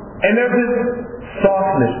 And there's this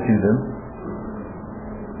softness to them,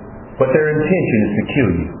 but their intention is to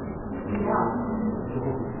kill you.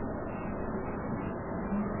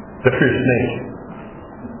 The fierce snake.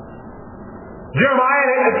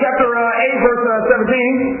 Jeremiah chapter 8 verse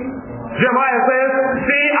 17. Jeremiah says,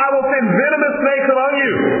 "See, I will send venomous snakes among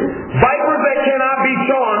you, vipers that cannot be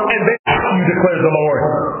charmed, and they you, declares the Lord."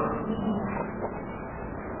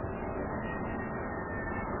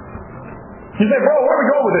 You say, "Bro, where are we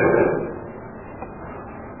going with this?"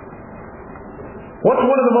 What's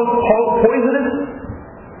one of the most poisonous?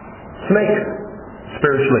 Snakes,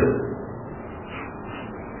 spiritually.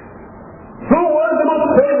 Who was the most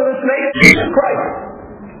poisonous snake? Jesus Christ.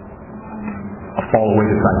 A fall-away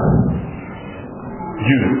disciple.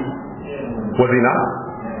 Judas. Was he not?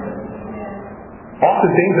 Often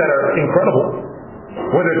things that are incredible,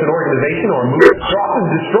 whether it's an organization or a movement, are often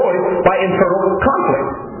destroyed by internal conflict.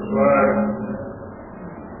 Right.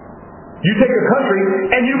 You take a country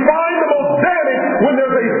and you find the most damage when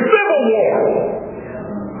there's a civil war.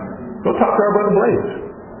 Go talk to our brother Blaze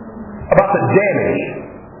about the damage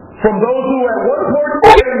from those who at one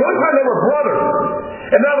time they were brothers,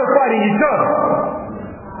 and now they're fighting each other.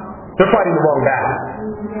 They're fighting the wrong battle.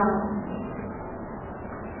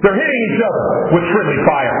 They're hitting each other with friendly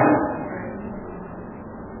fire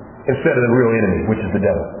instead of the real enemy, which is the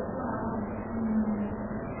devil.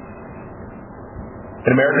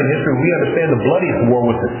 In American history, we understand the bloodiest war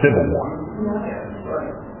was the Civil War.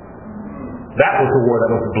 That was the war that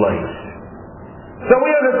was the bloodiest. So we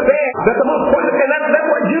understand that the most poisonous, and that's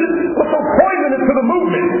why Judas was so poisonous to the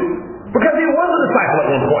movement. Because he was a disciple at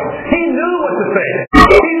one point. He knew what to say.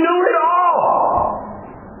 He knew it all.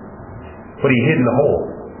 But he hid in the hole.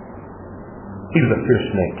 He was a fierce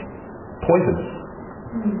snake. Poisonous.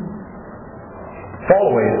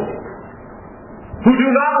 Follaways who do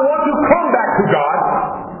not want to come back to God,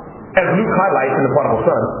 as Luke highlights in the prodigal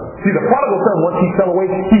son. See, the prodigal son, once he fell away,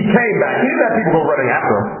 he came back. He didn't have people go running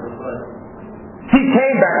after him. He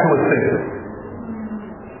came back to his senses.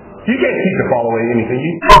 You can't keep the fall away anything.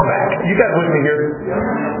 You come back. You guys with me here?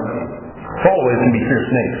 Fallaways can be fierce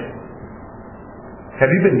snakes.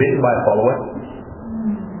 Have you been bitten by a fallaway?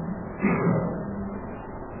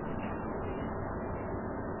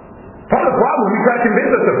 Part of the problem we try to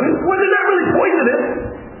convince ourselves is, well, they're not really poisonous.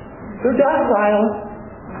 They're docile.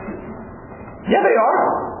 Yeah, they are.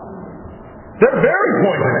 They're very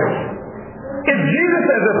poisonous. If Jesus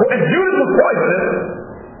says that, if Judas was poisonous,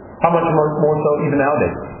 how much more so even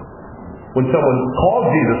nowadays? When someone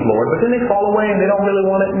calls Jesus Lord, but then they fall away and they don't really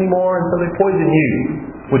want it anymore, and so they poison you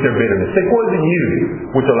with their bitterness. They poison you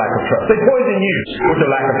with their lack of trust. They poison you with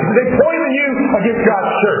their lack of peace. They poison you against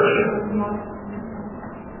God's church.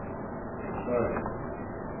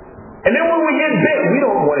 And then when we get bit, we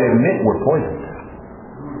don't want to admit we're poisoned.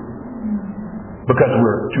 Because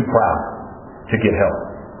we're too proud to get help.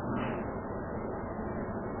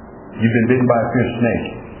 You've been bitten by a fierce snake.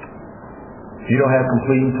 If you don't have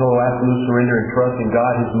complete and total absolute surrender and trust in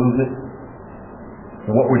God, His movement,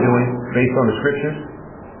 and what we're doing based on the Scriptures,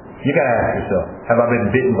 you got to ask yourself, have I been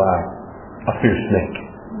bitten by a fierce snake?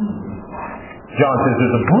 John says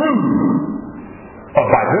there's a brood of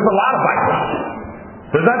vipers. There's a lot of vipers.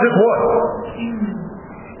 There's not just one.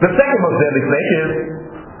 The second most deadly snake is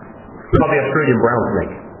called the Australian brown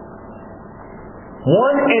snake.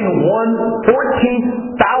 1 in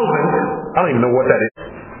 14,000. I don't even know what that is.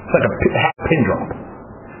 It's like a half pin drop.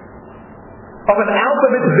 Of an ounce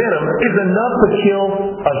of its venom is enough to kill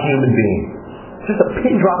a human being. Just a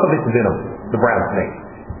pin drop of its venom, the brown snake.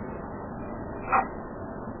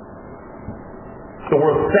 The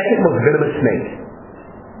world's second most venomous snake.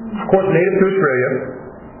 Of course, native to Australia.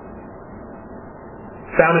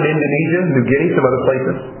 Found in Indonesia, New Guinea, some other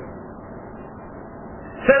places.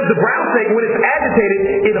 Says the brown snake, when it's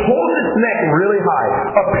agitated, it holds its neck really high,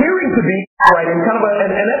 appearing to be upright in kind of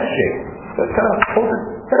an S shape. So it kind of holds it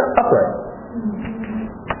kind of upright.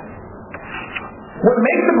 What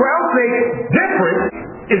makes the brown snake different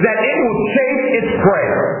is that it will chase its prey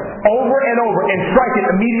over and over and strike it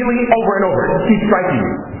immediately over and over. It keeps striking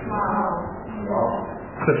you.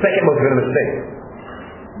 It's the second most venomous snake.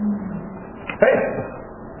 Hey,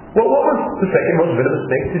 well, what was the second most venomous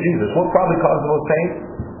snake to Jesus? What probably caused the most pain?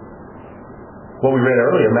 What we read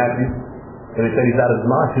earlier, Matthew, and they said he's out of his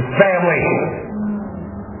mind. His family.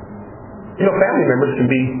 You know, family members can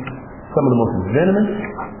be some of the most venomous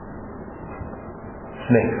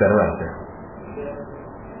snakes that are out there.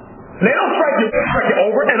 And they don't strike you, they strike you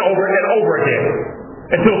over and over and over again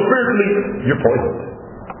until spiritually you're poisoned.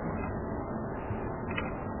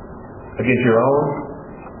 Against your own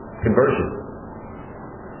conversion,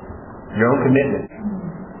 your own commitment.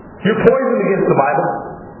 You're poisoned against the Bible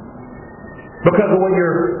because of what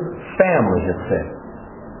your family has said.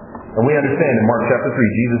 And we understand in Mark chapter 3,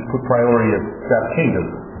 Jesus put priority of God's kingdom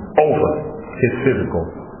over his physical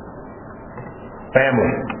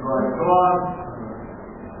family.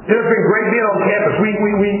 It's been great being on campus. We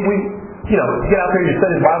get out there, you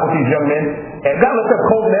study the Bible with these young men. And God lifted up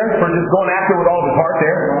Colton there for just going after with all of his heart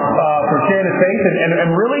there, for sharing his faith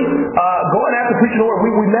and really going after preaching the word.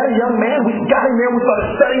 We met a young man. We got him there. We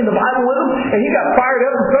started studying the Bible with him. And he got fired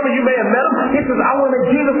up. And some of you may have met him. He says, I want to make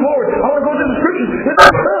Jesus Lord. I want to go to the scriptures.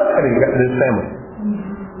 And he got to his family.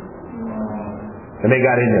 And they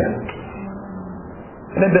got in there.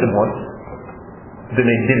 And they did it once. Then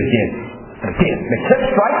they did it again. And again. And they kept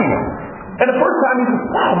striking him. And the first time he said,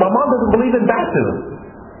 wow, my mom doesn't believe in baptism.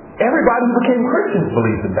 Everybody who became Christians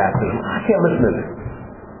believes in baptism. I can't listen to this.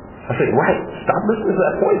 I said, right, stop listening to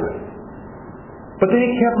that poison. But then he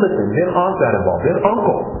kept listening. Then aunt got involved. Then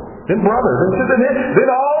uncle. Then brother. Then sister. Then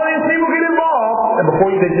all these people get involved. And before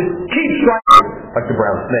you, they just keep striking like the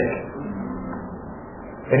brown snake.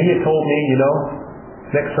 And he had told me,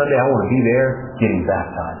 next Sunday I want to be there getting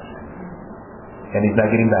baptized. And he's not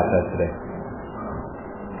getting baptized today.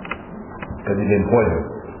 Because he's been poisoned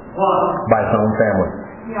by his own family.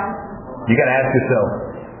 Yeah. You got to ask yourself.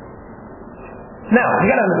 Now, you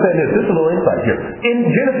got to understand this. This is a little insight here. In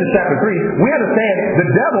Genesis chapter 3, we understand the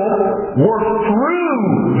devil worked through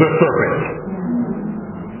the serpent.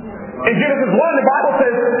 In Genesis 1, the Bible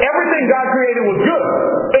says everything God created was good,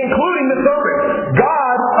 including the serpent.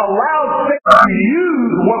 God allowed Satan to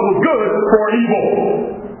use what was good for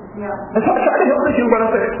evil. Yeah. And so I try to help you when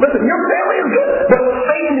I say, listen, your family is good, but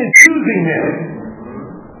Satan is using them.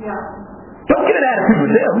 Yeah. Don't get an attitude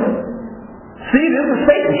with them. See, this is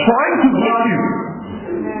Satan trying to get you.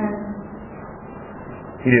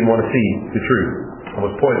 He didn't want to see the truth. I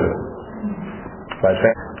was poisoned by his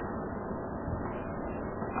family.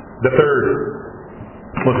 The third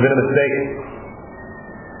most venomous snake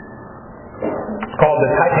is called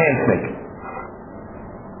the taipan snake.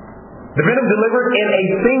 The venom delivered in a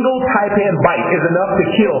single taipan bite is enough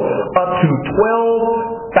to kill up to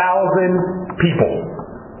 12,000 people.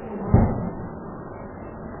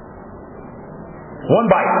 One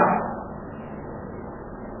bite.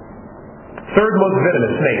 Third most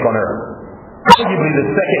venomous snake on earth. Arguably the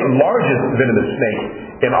second largest venomous snake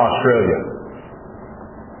in Australia.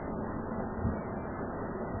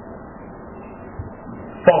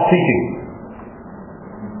 False teaching.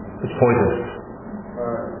 It's poisonous.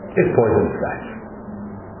 It's poisonous, guys.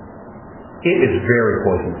 It is very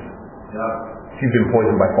poisonous. If you've been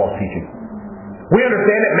poisoned by false teaching. We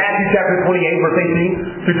understand that Matthew chapter 28 verse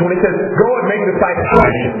 18 through 20 says, go and make disciples of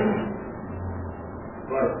nations.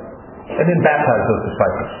 And then baptize those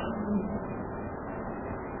disciples.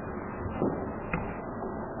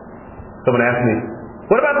 Someone asked me,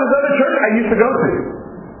 what about this other church I used to go to?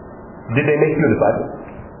 Did they make you a disciple?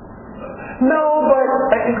 No, but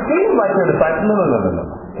it seems like you're a disciple. No.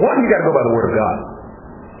 One, you got to go by the Word of God.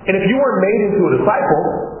 And if you weren't made into a disciple,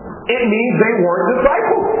 it means they weren't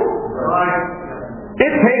disciples. Right. It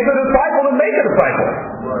takes a disciple to make a disciple.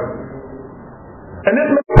 Right. And this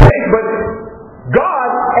makes sense, but God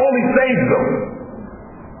only saves them.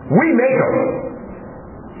 We make them.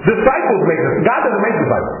 Disciples make them. God doesn't make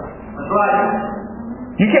disciples. That's right.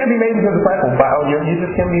 You can't be made into a disciple by, you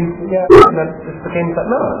just can't be, that just became a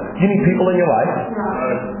disciple. No. You need people in your life.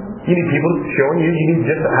 You need people showing you need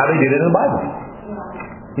just how they did it in the Bible.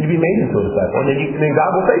 You need to be made into a disciple, and then God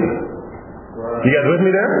will save you. You guys with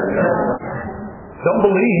me there? Don't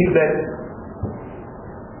believe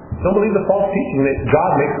the false teaching that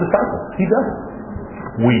God makes disciples. He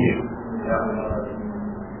doesn't. We do.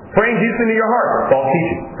 Praying Jesus into your heart, false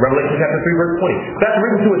teaching. Revelation chapter 3, verse 20. That's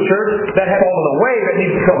written to a church that has fallen away, that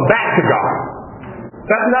needs to come back to God.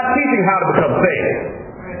 That's not teaching how to become saved.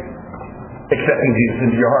 Accepting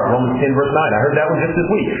Jesus into your heart. Romans 10, verse 9. I heard that one just this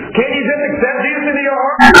week. Can't you just accept Jesus into your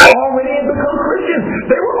heart? They already had become Christians.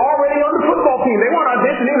 They were already on the football team. They weren't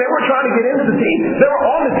auditioning. They weren't trying to get into the team. They were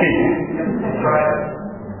on the team.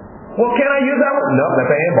 Well, can I use that one? No,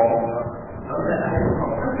 that's a handball.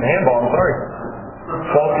 Handball, I'm sorry.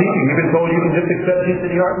 False teaching. You've been told you can just accept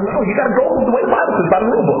Jesus into your heart. No, you got to go with the way the Bible says, by the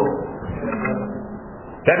rule book.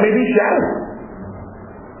 That may be shattered.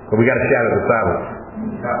 But we got to shatter the silence.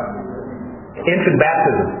 Infant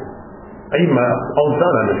baptism. Even my own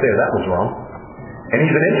son understands that was wrong. And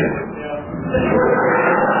he's an infant.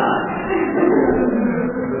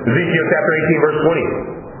 Ezekiel chapter 18, verse 20.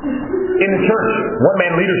 In the church,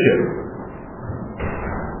 one-man leadership.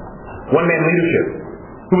 One-man leadership.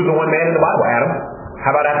 Who was the one man in the Bible? Adam.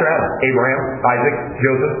 How about after Adam? Abraham, Isaac,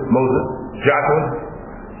 Joseph, Moses, Joshua.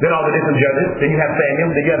 Then all the different judges. Then you have Samuel.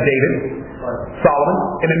 Then you have David. Solomon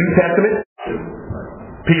in the New Testament.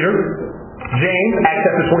 Peter. James, Acts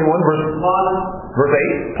chapter 21, verse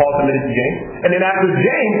 8. Paul submitted to James. And then after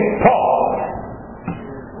James, Paul.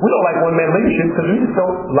 We don't like one-man leadership because we just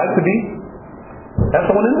don't like to have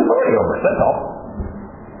someone in authority over us. That's all.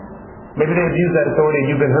 Maybe they've used that authority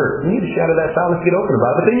and you've been hurt. You need to shatter that silence, get open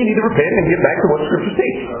about it. But then you need to repent and get back to what Scripture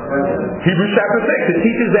teach. Hebrews chapter 6, it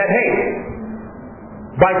teaches that, hey,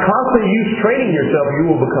 by constant use training yourself,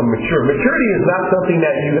 you will become mature. Maturity is not something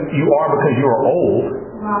that you are because you are old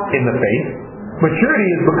in the faith.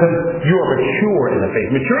 Maturity is because you are mature in the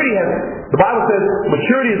faith. The Bible says,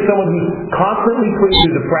 maturity is someone who's constantly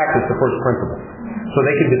putting into practice the first principle, so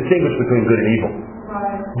they can distinguish between good and evil.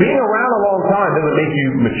 Being around a long time doesn't make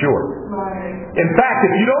you mature. In fact,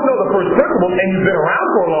 if you don't know the first principles and you've been around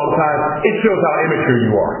for a long time, it shows how immature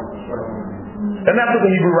you are. And that's what the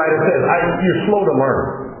Hebrew writer says. You're slow to learn.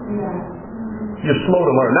 You're slow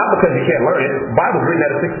to learn. Not because you can't learn it. The Bible's written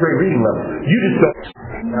at a 6th grade reading level. You just don't.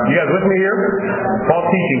 You guys with me here? False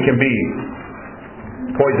teaching can be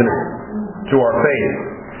poisonous to our faith.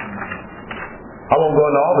 I won't go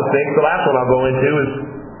into all the things. The last one I'll go into is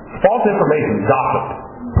false information, gossip.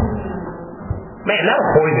 Man,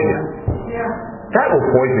 that'll poison you. That will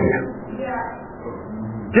poison you.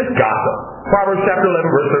 Just gossip. Proverbs chapter 11,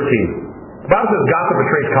 verse 13. The Bible says gossip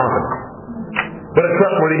betrays confidence, but a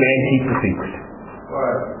trustworthy man keeps the secret.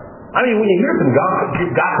 I mean, when you hear some gossip, it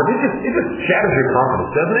just shatters your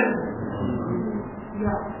confidence, doesn't it?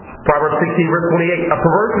 Proverbs 16, verse 28. A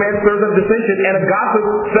perverse man stirs up dissension, and a gossip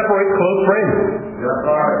separates close friends.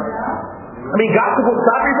 I mean, gossip will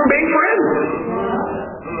stop you from being friends.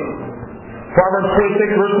 Proverbs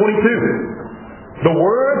 26, verse 22. The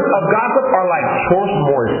words of gossip are like choice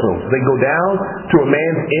morsels. They go down to a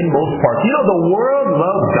man's inmost parts. You know, the world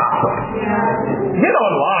loves gossip. Get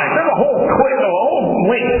online. There's a whole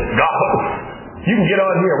link gossip. You can get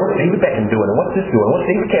on here. What's David Beckham doing? And what's this doing? What's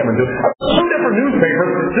David Cameron doing? Two different newspapers,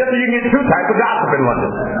 just so you can get two types of gossip in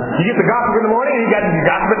London. You get the gossip in the morning and you got the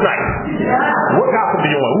gossip at night. What gossip do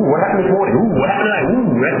you want? Ooh, what happened this morning? Ooh, what happened tonight?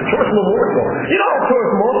 Ooh, that's a choice morsel. You know what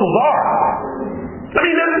choice morsels are? I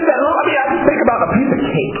just think about a piece of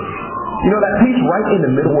cake. You know that piece right in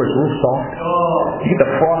the middle where it's real soft? You get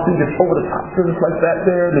the frosting just over the top, just like that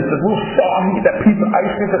there, and it's just real soft. You get that piece of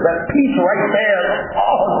ice cream, that piece right there.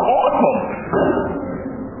 Oh, it's awesome.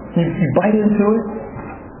 You bite into it.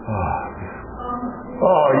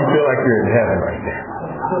 Oh, you feel like you're in heaven right there.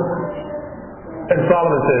 And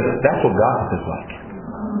Solomon says, that's what gossip is like.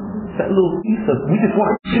 That little piece of, we just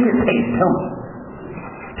want to give me a taste. Tell me.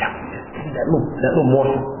 That little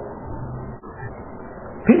morsel.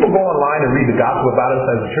 People go online and read the gospel about us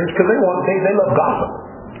as a church because they love gossip.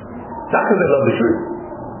 Not because they love the truth.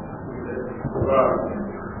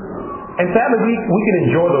 And sadly, we can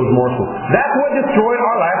enjoy those morsels. That's what destroyed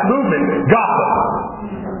our last movement, gossip.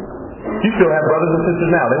 You still have brothers and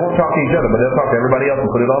sisters now. They won't talk to each other, but they'll talk to everybody else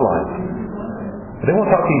and put it online. But they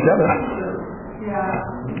won't talk to each other.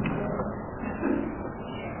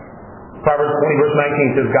 Proverbs 20, verse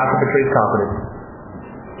 19 says, gossip betrays confidence.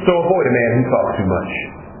 So avoid a man who talks too much.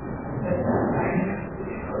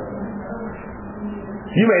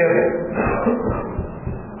 You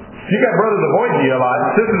got brothers avoiding you a lot,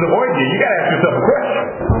 sisters avoiding you. You got to ask yourself a question.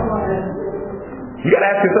 You got to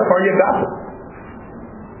ask yourself, are you a gossip?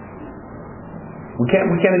 We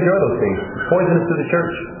can't enjoy those things. It's poisonous to the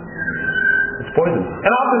church. It's poisonous.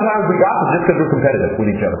 And oftentimes we gossip just because we're competitive with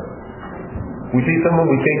each other. We see someone,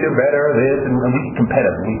 we think they're better, this, and we get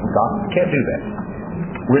competitive. We gossip. We can't do that.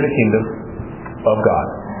 We're in the kingdom of God.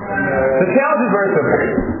 The challenge is very simple.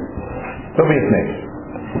 Don't be a snake.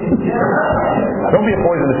 Don't be a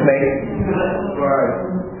poisonous snake.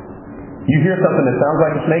 You hear something that sounds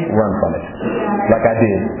like a snake, run from it. Like I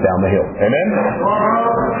did down the hill. Amen?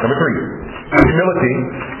 Number 3. Humility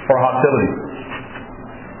or hostility.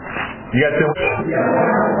 You guys still?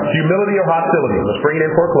 Humility or hostility. Let's bring it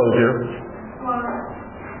in for a closure.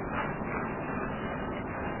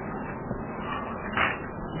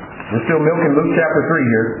 We're still milking Luke chapter 3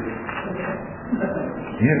 here.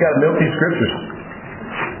 You just got to milk these scriptures.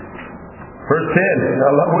 Verse 10.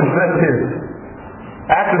 I love what he says here.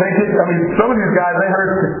 After they did, some of these guys, they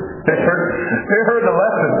heard the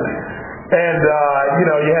lesson. And,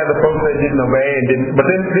 you had the folks that didn't obey and didn't. But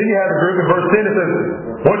then you have the group in verse 10 that says,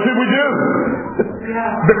 what should we do?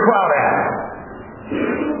 The crowd asked.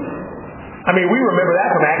 We remember that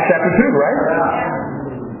from Acts chapter 2, right?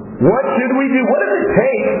 What should we do? What does it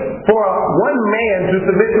take for one man to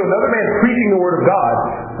submit to another man preaching the word of God?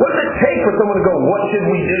 What does it take for someone to go, what should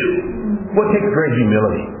we do? Well, it takes great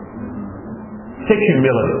humility. It takes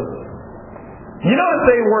humility. You notice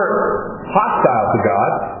they weren't hostile to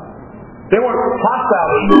God. They weren't hostile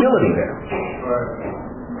to humility there.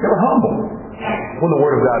 They were humble when the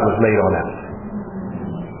word of God was laid on them.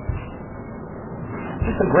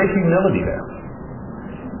 Just a great humility there.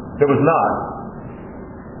 There was not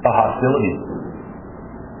a hostility.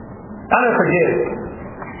 I'll never forget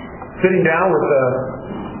sitting down with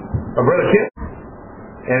a brother Kip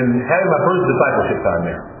and having my first discipleship time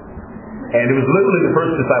there. And it was literally the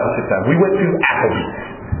first discipleship time. We went to Applebee's.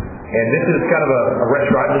 And this is kind of a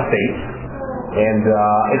restaurant in the States. And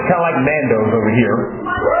it's kind of like Nando's over here.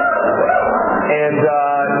 And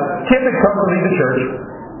Kip had come to lead the church.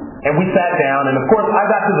 And we sat down, and of course, I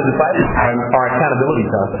got to the discipleship time, our accountability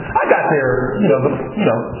time. I got there,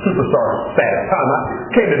 superstar status time. I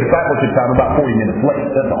came to discipleship time about 40 minutes late.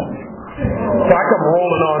 That's all. So I come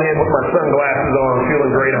rolling on in with my sunglasses on,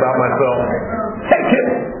 feeling great about myself. Hey, Kip,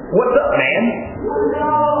 what's up, man?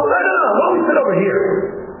 No. Why don't we sit over here?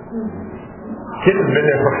 Kip has been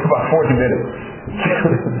there for about 40 minutes.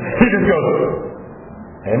 He just goes,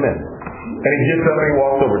 amen. And he gets up and he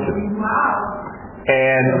walks over to me.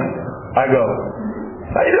 And I go,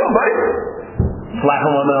 how you doing, buddy? Slap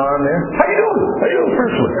him on the arm there. How you doing? How you doing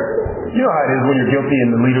spiritually? You know how it is when you're guilty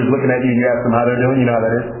and the leader's looking at you and you ask them how they're doing. You know how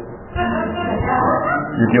that is?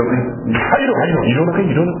 You're guilty. How you doing? You doing okay?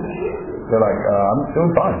 You doing okay? They're like, I'm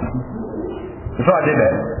doing fine. And so I did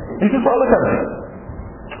that. He says, well, look at me.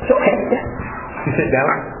 It's okay. You sit down.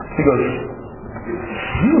 He goes,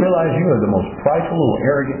 you realize you are the most prideful, little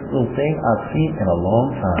arrogant little thing I've seen in a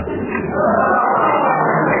long time.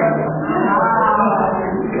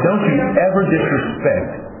 Don't you ever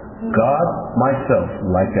disrespect God, myself,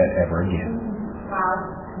 like that ever again.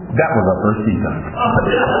 That was our first tea time.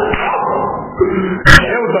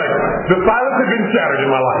 It was like, the silence had been shattered in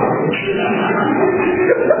my life.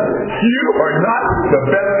 You are not the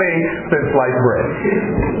best thing since sliced bread.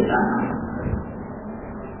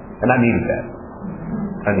 And I needed that.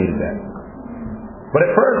 But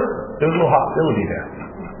at first, there was a little hostility there.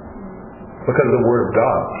 Because of the word of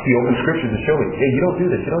God. He opened scriptures to show me, hey, you don't do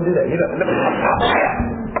this, you don't do that.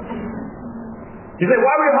 You say,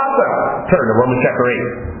 why were you hostile? Turn to Romans chapter 8.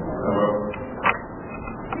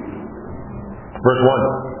 Verse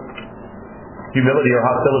 1. Humility or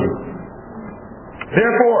hostility.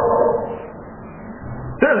 Therefore,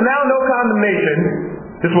 there is now no condemnation.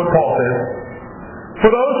 This is what Paul says. For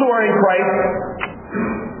those who are in Christ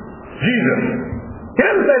Jesus. He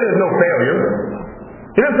doesn't say there's no failure.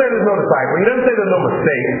 He doesn't say there's no disciple. He doesn't say there's no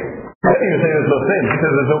mistake. He doesn't even say there's no sin. He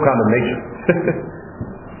says there's no condemnation.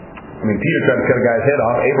 Peter tried to cut a guy's head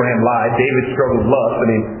off. Abraham lied. David struggled with lust.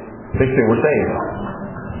 They still were saved.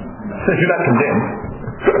 He says you're not condemned.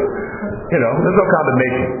 There's no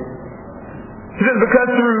condemnation. He says, because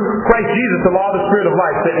through Christ Jesus, the law of the Spirit of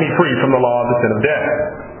life set me free from the law of the sin of death.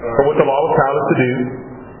 For what the law was powerless to do,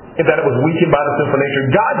 in that it was weakened by the sinful nature,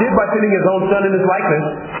 God did by sending His own Son in His likeness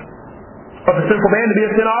of the sinful man to be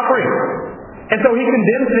a sin offering. And so He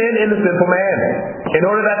condemned sin in the sinful man, in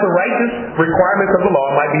order that the righteous requirements of the law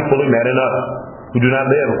might be fully met in us, who do not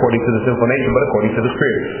live according to the sinful nature, but according to the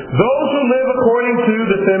Spirit. Those who live according to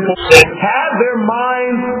the sinful have their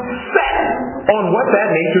minds set on what that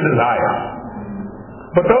nature desires.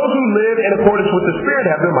 But those who live in accordance with the Spirit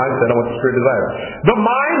have their mind set on what the Spirit desires. The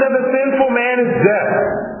mind of the sinful man is death,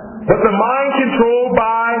 but the mind controlled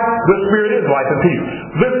by the Spirit is life and peace.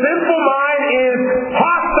 The sinful mind is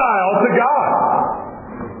hostile to God.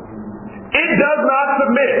 It does not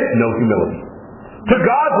submit, no humility, to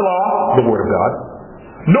God's law, the Word of God,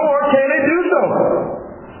 nor can it do so.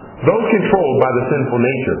 Those controlled by the sinful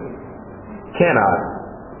nature cannot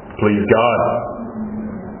please God.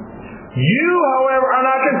 You, however, are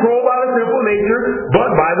not controlled by the sinful nature,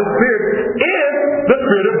 but by the Spirit, if the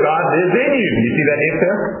Spirit of God lives in you. You see that if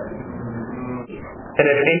there? And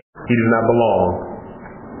if he does not belong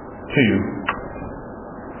to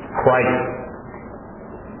Christ.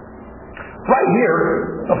 Right here,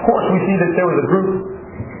 of course, we see that there was a group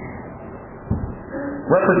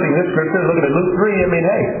referencing this scripture, looking at Luke 3, I mean,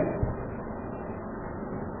 hey,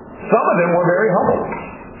 some of them were very humble.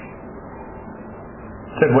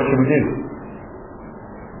 Said, what should we do?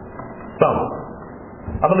 Some.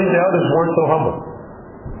 I believe the others weren't so humble.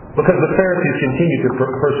 Because the Pharisees continued to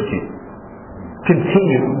persecute.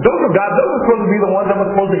 Continue. Those of God, those were supposed to be the ones that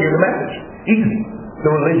were supposed to hear the message. Easy.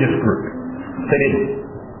 The religious group. They didn't.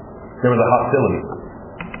 There was a hostility.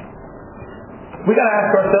 We got to ask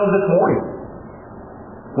ourselves this morning,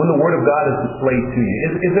 when the Word of God is displayed to you,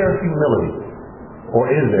 is there a humility? Or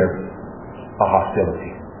is there a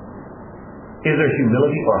hostility? Is there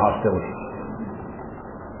humility or hostility?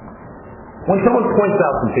 When someone points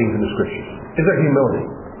out some things in the Scriptures, is there humility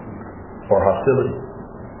or hostility?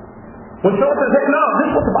 When someone says, hey, no, this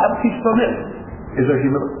is what the Bible teaches on this, is there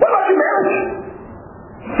humility? What about your marriage?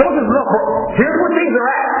 Someone says, look, here's where things are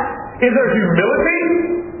at. Is there humility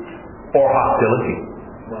or hostility?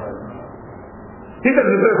 He says,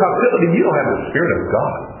 if there's hostility, you don't have the Spirit of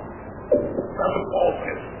God. That's what Paul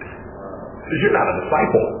says. Because you're not a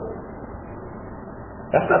disciple.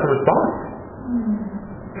 That's not the response.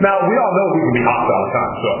 Now, we all know we can be hostile at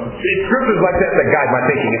times. So it's scriptures like that guide my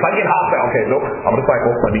thinking. If I get hostile, okay, nope, I'm a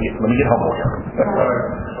disciple. Let me get humble here.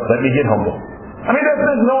 Let me get humble. I mean,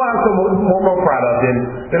 there's no one I'm so more proud of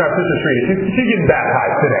than our sister Shrita. She's getting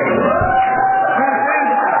baptized today.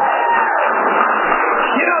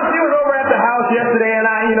 You know, she was over at the house yesterday, and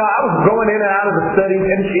I was going in and out of the studies,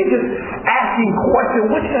 and she just asking questions.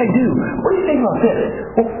 What should I do? What do you think about this?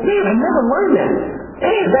 Well, man, I never learned that.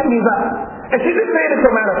 Man, that means and she just said it as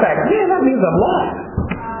a matter of fact. Man, that means I'm lost.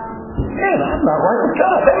 Man, I'm not right with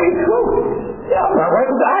God. That means true. Yeah, I'm not right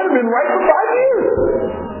with God. I haven't been right for 5 years.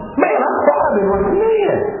 Man, I'm probably like,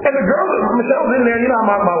 man. And the girl, Michelle's in there, you know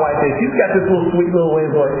how my wife is. She's got this little sweet little way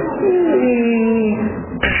of like,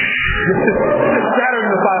 shattering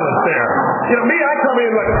the silence there. You know, me, I come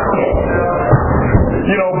in like,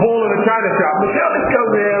 bull in a china shop. Michelle just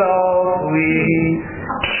comes in all sweet.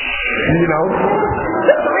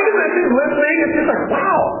 That's the reason that she's listening. It's just like,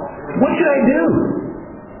 wow, what should I do?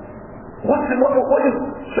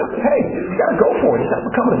 Hey, you got to go for it. You got to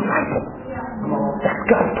become a disciple. That's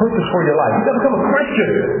God's purpose for your life. You got to become a Christian.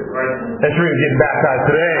 And she's getting baptized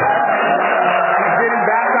today. She's getting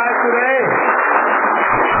baptized today.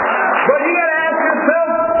 But you got to ask yourself,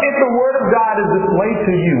 if the Word of God is displayed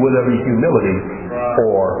to you, will there be humility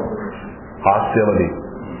or hostility?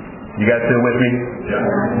 You guys still with me?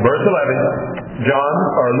 Verse 11,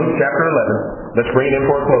 Luke chapter 11. Let's bring it in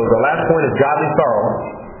for a close. The last point is godly sorrow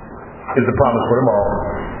is the promise for tomorrow.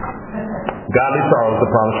 Godly sorrow is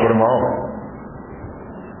the promise for tomorrow.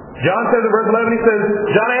 John says in verse 11,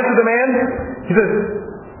 John answered the man, he says,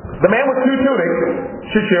 the man with 2 tunics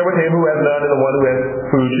should share with him who has none, and the one who has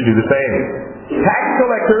food should do the same. Tax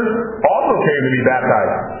collectors also came to be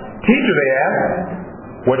baptized. Teacher, they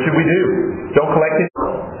asked, what should we do? Don't collect it?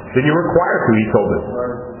 Then you're required to, he told them.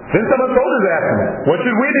 Then some of the soldiers asked him, what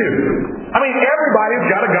should we do? I mean, everybody's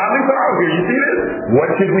got a godly sorrow here. You see this?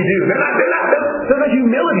 What should we do? There's a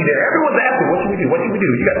humility there. Everyone's asking, what should we do? What should we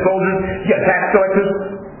do? You got soldiers, you got tax collectors.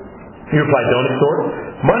 He replied, don't extort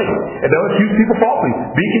money and don't accuse people falsely.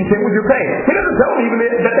 Be content with your pay. He doesn't tell them even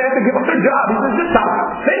that they have to give up their job. He says, just stop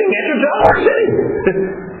sitting at your job or sitting.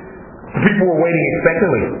 The people were waiting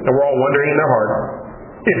expectantly and were all wondering in their hearts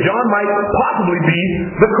if John might possibly be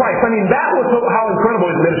the Christ. I mean, that was how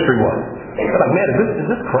incredible his ministry was. They're like, man,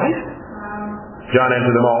 is this Christ? John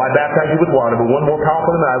answered them all, I baptize you with water, but one more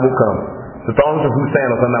powerful than I will come. The thongs of whose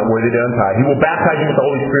sandals I'm not worthy to untie. He will baptize you with the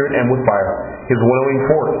Holy Spirit and with fire. His winnowing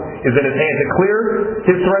fork is in his hand to clear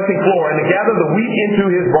his threshing floor and to gather the wheat into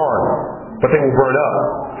his barn. But they will burn up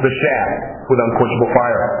the chaff with unquenchable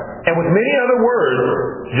fire. And with many other words,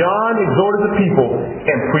 John exhorted the people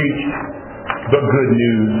and preached the good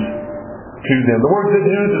news to them. The word good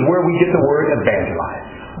news is where we get the word evangelize.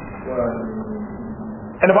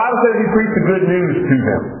 And the Bible says he preached the good news to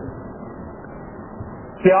them.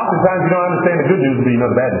 See, oftentimes you don't understand the good news until you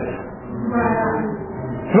know the bad news.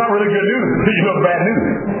 It's not really good news until you know the bad news.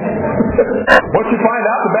 Once you find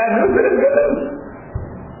out the bad news, it is good news.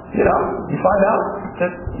 You know, you find out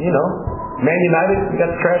that, you know, Man United, you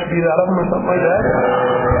got the trash beat out of them or something like that.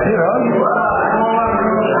 You know, you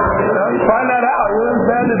find that out. You know,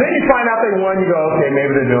 bad news. Then you find out they won, you go, okay,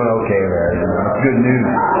 maybe they're doing okay there. You know, it's good news.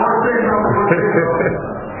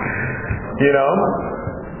 You know?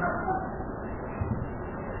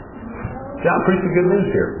 John preached the good news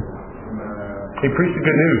here. He preached the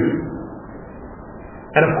good news.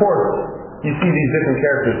 And of course, you see these different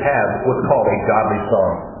characters have what's called a godly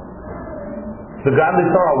sorrow. The godly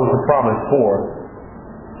sorrow was the promise for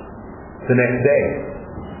the next day.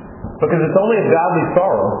 Because it's only a godly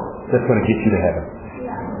sorrow that's going to get you to heaven.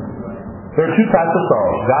 There are two types of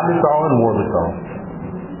sorrow, godly sorrow and worldly sorrow.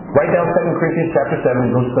 Write down 2 Corinthians chapter 7 and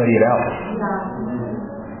go study it out.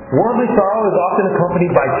 Worldly sorrow is often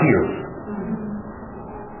accompanied by tears.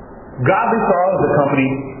 Godly sorrow is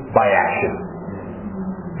accompanied by action.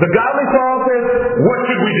 The godly sorrow says, what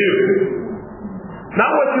should we do? Not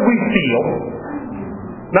what should we feel,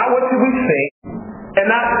 not what should we think, and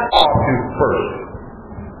not ought to first.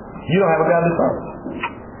 You don't have a godly sorrow.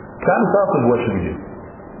 Godly sorrow says, what should we do?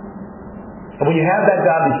 And when you have that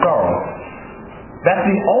godly sorrow, that's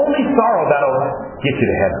the only sorrow that'll get you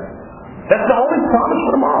to heaven. That's the only promise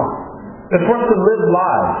for tomorrow. It's for us to live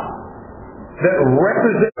lives that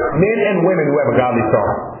represent men and women who have a godly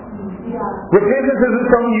sorrow. Repentance isn't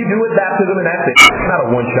something you do at baptism and that's it. It's not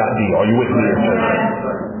a one-shot deal. Are you with me?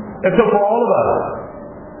 And so for all of us,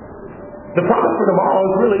 the promise for tomorrow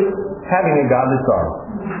is really having a godly sorrow.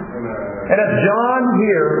 And as John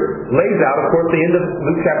here lays out, of course, the end of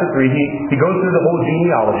Luke chapter 3, he goes through the whole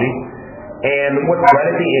genealogy, and what's right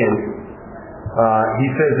at the end, he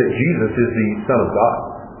says that Jesus is the Son of God.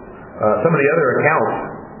 Some of the other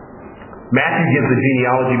accounts, Matthew gives the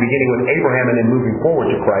genealogy beginning with Abraham and then moving forward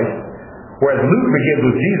to Christ, whereas Luke begins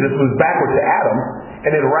with Jesus, moves backward to Adam,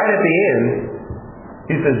 and then right at the end,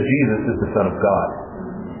 he says Jesus is the Son of God.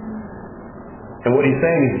 And what he's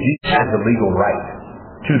saying is Jesus has the legal right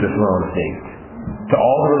to the throne of David, to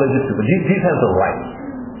all the religious people. Jesus has the right.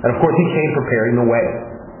 And of course he came preparing the way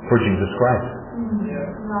for Jesus Christ.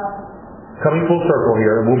 Coming full circle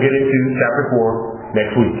here, we'll get into chapter 4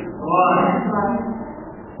 next week.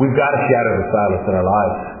 We've got to shatter the silence in our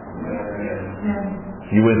lives.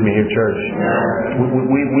 You with me here, church?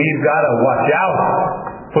 We've got to watch out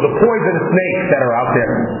for the poisonous snakes that are out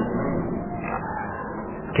there.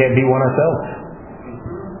 Can't be one ourselves.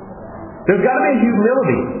 There's got to be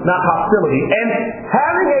humility, not hostility. And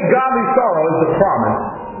having a godly sorrow is the promise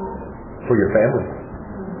for your family.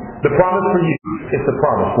 The promise for you is the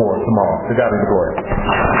promise for tomorrow. To God be the glory.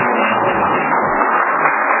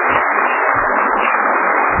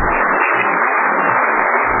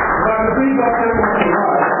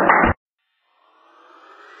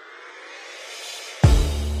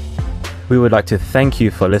 We would like to thank you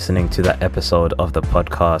for listening to that episode of the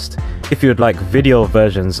podcast. If you would like video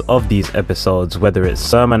versions of these episodes, whether it's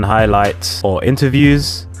sermon highlights or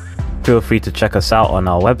interviews, feel free to check us out on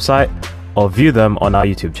our website or view them on our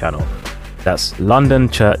YouTube channel. That's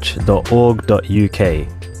londonchurch.org.uk.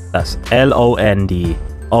 That's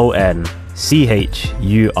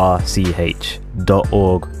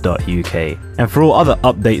LONDONCHURCH.org.uk. And for all other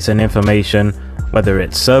updates and information, whether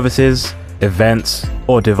it's services, events,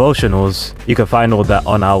 or devotionals, you can find all that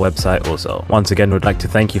on our website also. Once again, we'd like to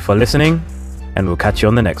thank you for listening, and we'll catch you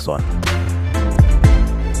on the next one.